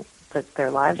feeling that their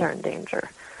lives are in danger.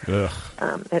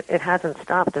 It hasn't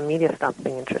stopped. The media stopped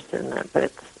being interested in it, but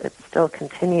it still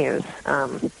continues.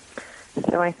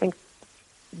 So I think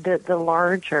the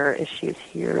larger issues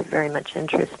here very much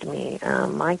interest me.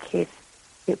 My case,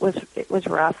 it was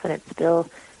rough, and it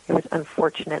was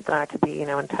unfortunate that I had to be,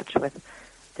 in touch with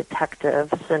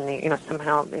detectives, and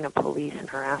somehow police and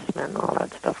harassment and all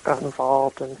that stuff got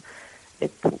involved, and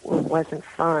it wasn't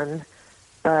fun.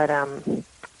 But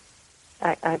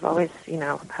I've always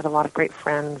had a lot of great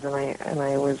friends, and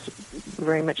I was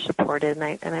very much supported,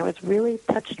 and I was really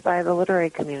touched by the literary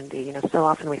community. So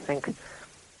often we think,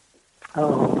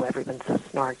 oh, everyone's so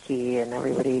snarky and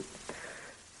everybody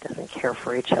doesn't care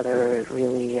for each other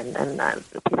really, and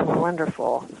people were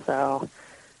wonderful. So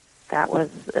that was,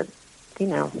 it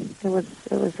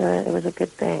was a good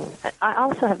thing. I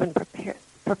also have been prepared.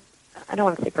 I don't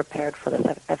want to say prepared for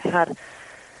this. I've had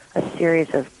a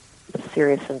series of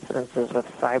serious incidences with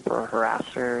cyber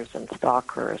harassers and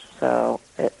stalkers, so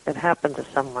it happened to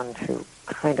someone who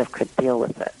kind of could deal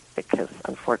with it, because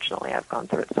unfortunately I've gone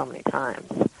through it so many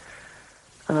times.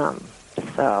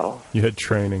 So you had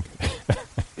training.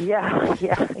 yeah,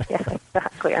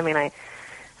 exactly. I mean, I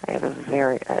have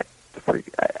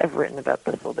I've written about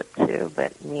this a little bit too,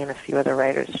 but me and a few other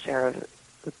writers share a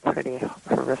pretty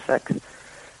horrific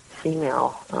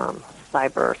female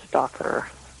cyber stalker,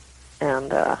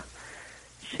 and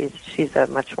she's a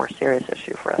much more serious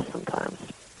issue for us sometimes.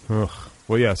 Ugh.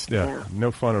 Well, yes, yeah,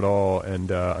 no fun at all,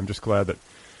 and I'm just glad that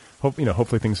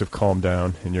hopefully things have calmed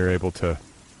down and you're able to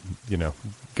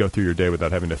go through your day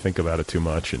without having to think about it too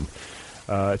much. And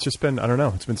it's just been, I don't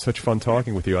know, it's been such fun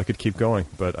talking with you. I could keep going,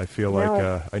 but I feel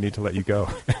like I need to let you go.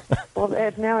 Well,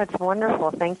 it's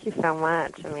wonderful. Thank you so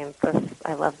much. I mean,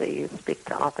 I love that you speak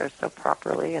to authors so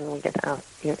properly, and we get to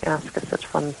ask us such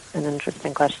fun and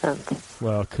interesting questions.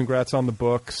 Well, congrats on the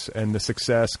books and the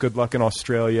success. Good luck in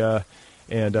Australia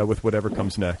and with whatever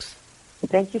comes next.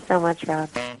 Thank you so much, Rob.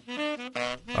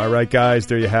 All right, guys,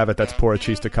 there you have it. That's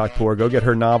Pourachista Khakhpour. Go get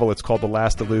her novel. It's called The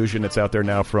Last Illusion. It's out there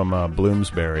now from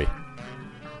Bloomsbury.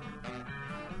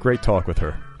 Great talk with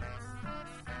her.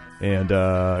 And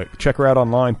check her out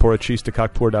online,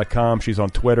 porachistakaakpour.com. She's on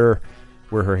Twitter,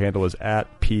 where her handle is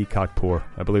 @pkaakpour.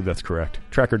 I believe that's correct.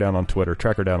 Track her down on Twitter.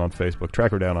 Track her down on Facebook.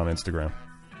 Track her down on Instagram.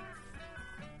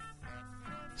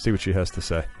 See what she has to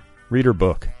say. Read her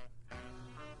book.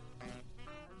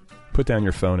 Put down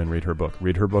your phone and read her book.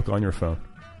 Read her book on your phone.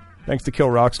 Thanks to Kill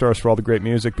Rockstars for all the great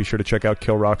music. Be sure to check out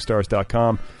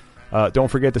killrockstars.com. Don't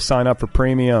forget to sign up for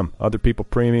Premium, Other People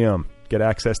Premium. Get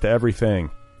access to everything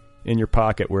in your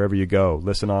pocket wherever you go.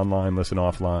 Listen online, listen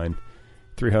offline.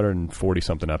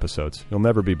 340-something episodes. You'll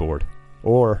never be bored.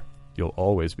 Or you'll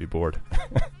always be bored.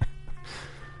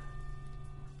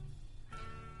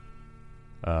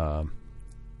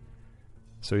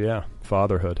 So yeah,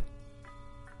 fatherhood.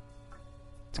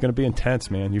 It's going to be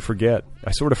intense, man. You forget.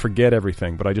 I sort of forget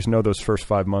everything, but I just know those first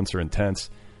 5 months are intense.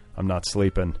 I'm not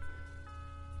sleeping,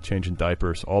 changing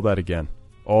diapers, all that again.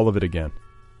 All of it again.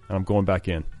 And I'm going back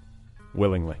in,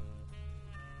 willingly.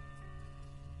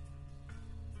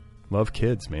 Love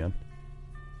kids, man.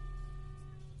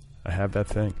 I have that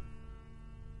thing.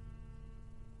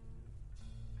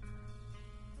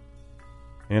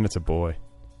 And it's a boy.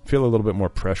 Feel a little bit more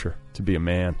pressure to be a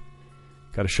man.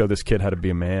 Got to show this kid how to be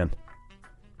a man.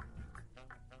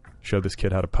 Show this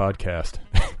kid how to podcast.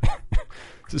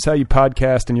 This is how you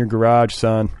podcast in your garage,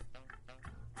 son.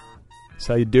 This is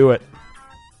how you do it.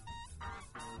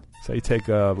 This is how you take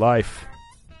life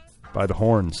by the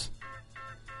horns.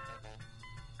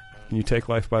 Can you take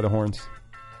life by the horns?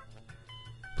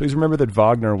 Please remember that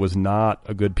Wagner was not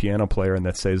a good piano player and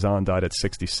that Cezanne died at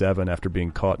 67 after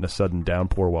being caught in a sudden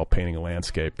downpour while painting a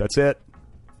landscape. That's it.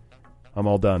 I'm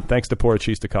all done. Thanks to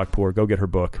Porachista Kaakpour. Go get her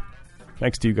book.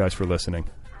 Thanks to you guys for listening.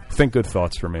 Think good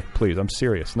thoughts for me. Please, I'm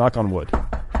serious. Knock on wood.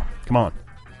 Come on.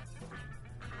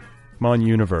 Come on,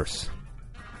 universe.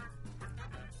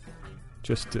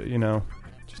 Just,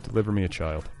 just deliver me a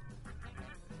child.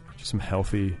 Just some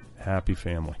healthy, happy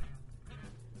family.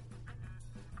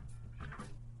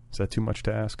 Is that too much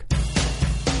to ask?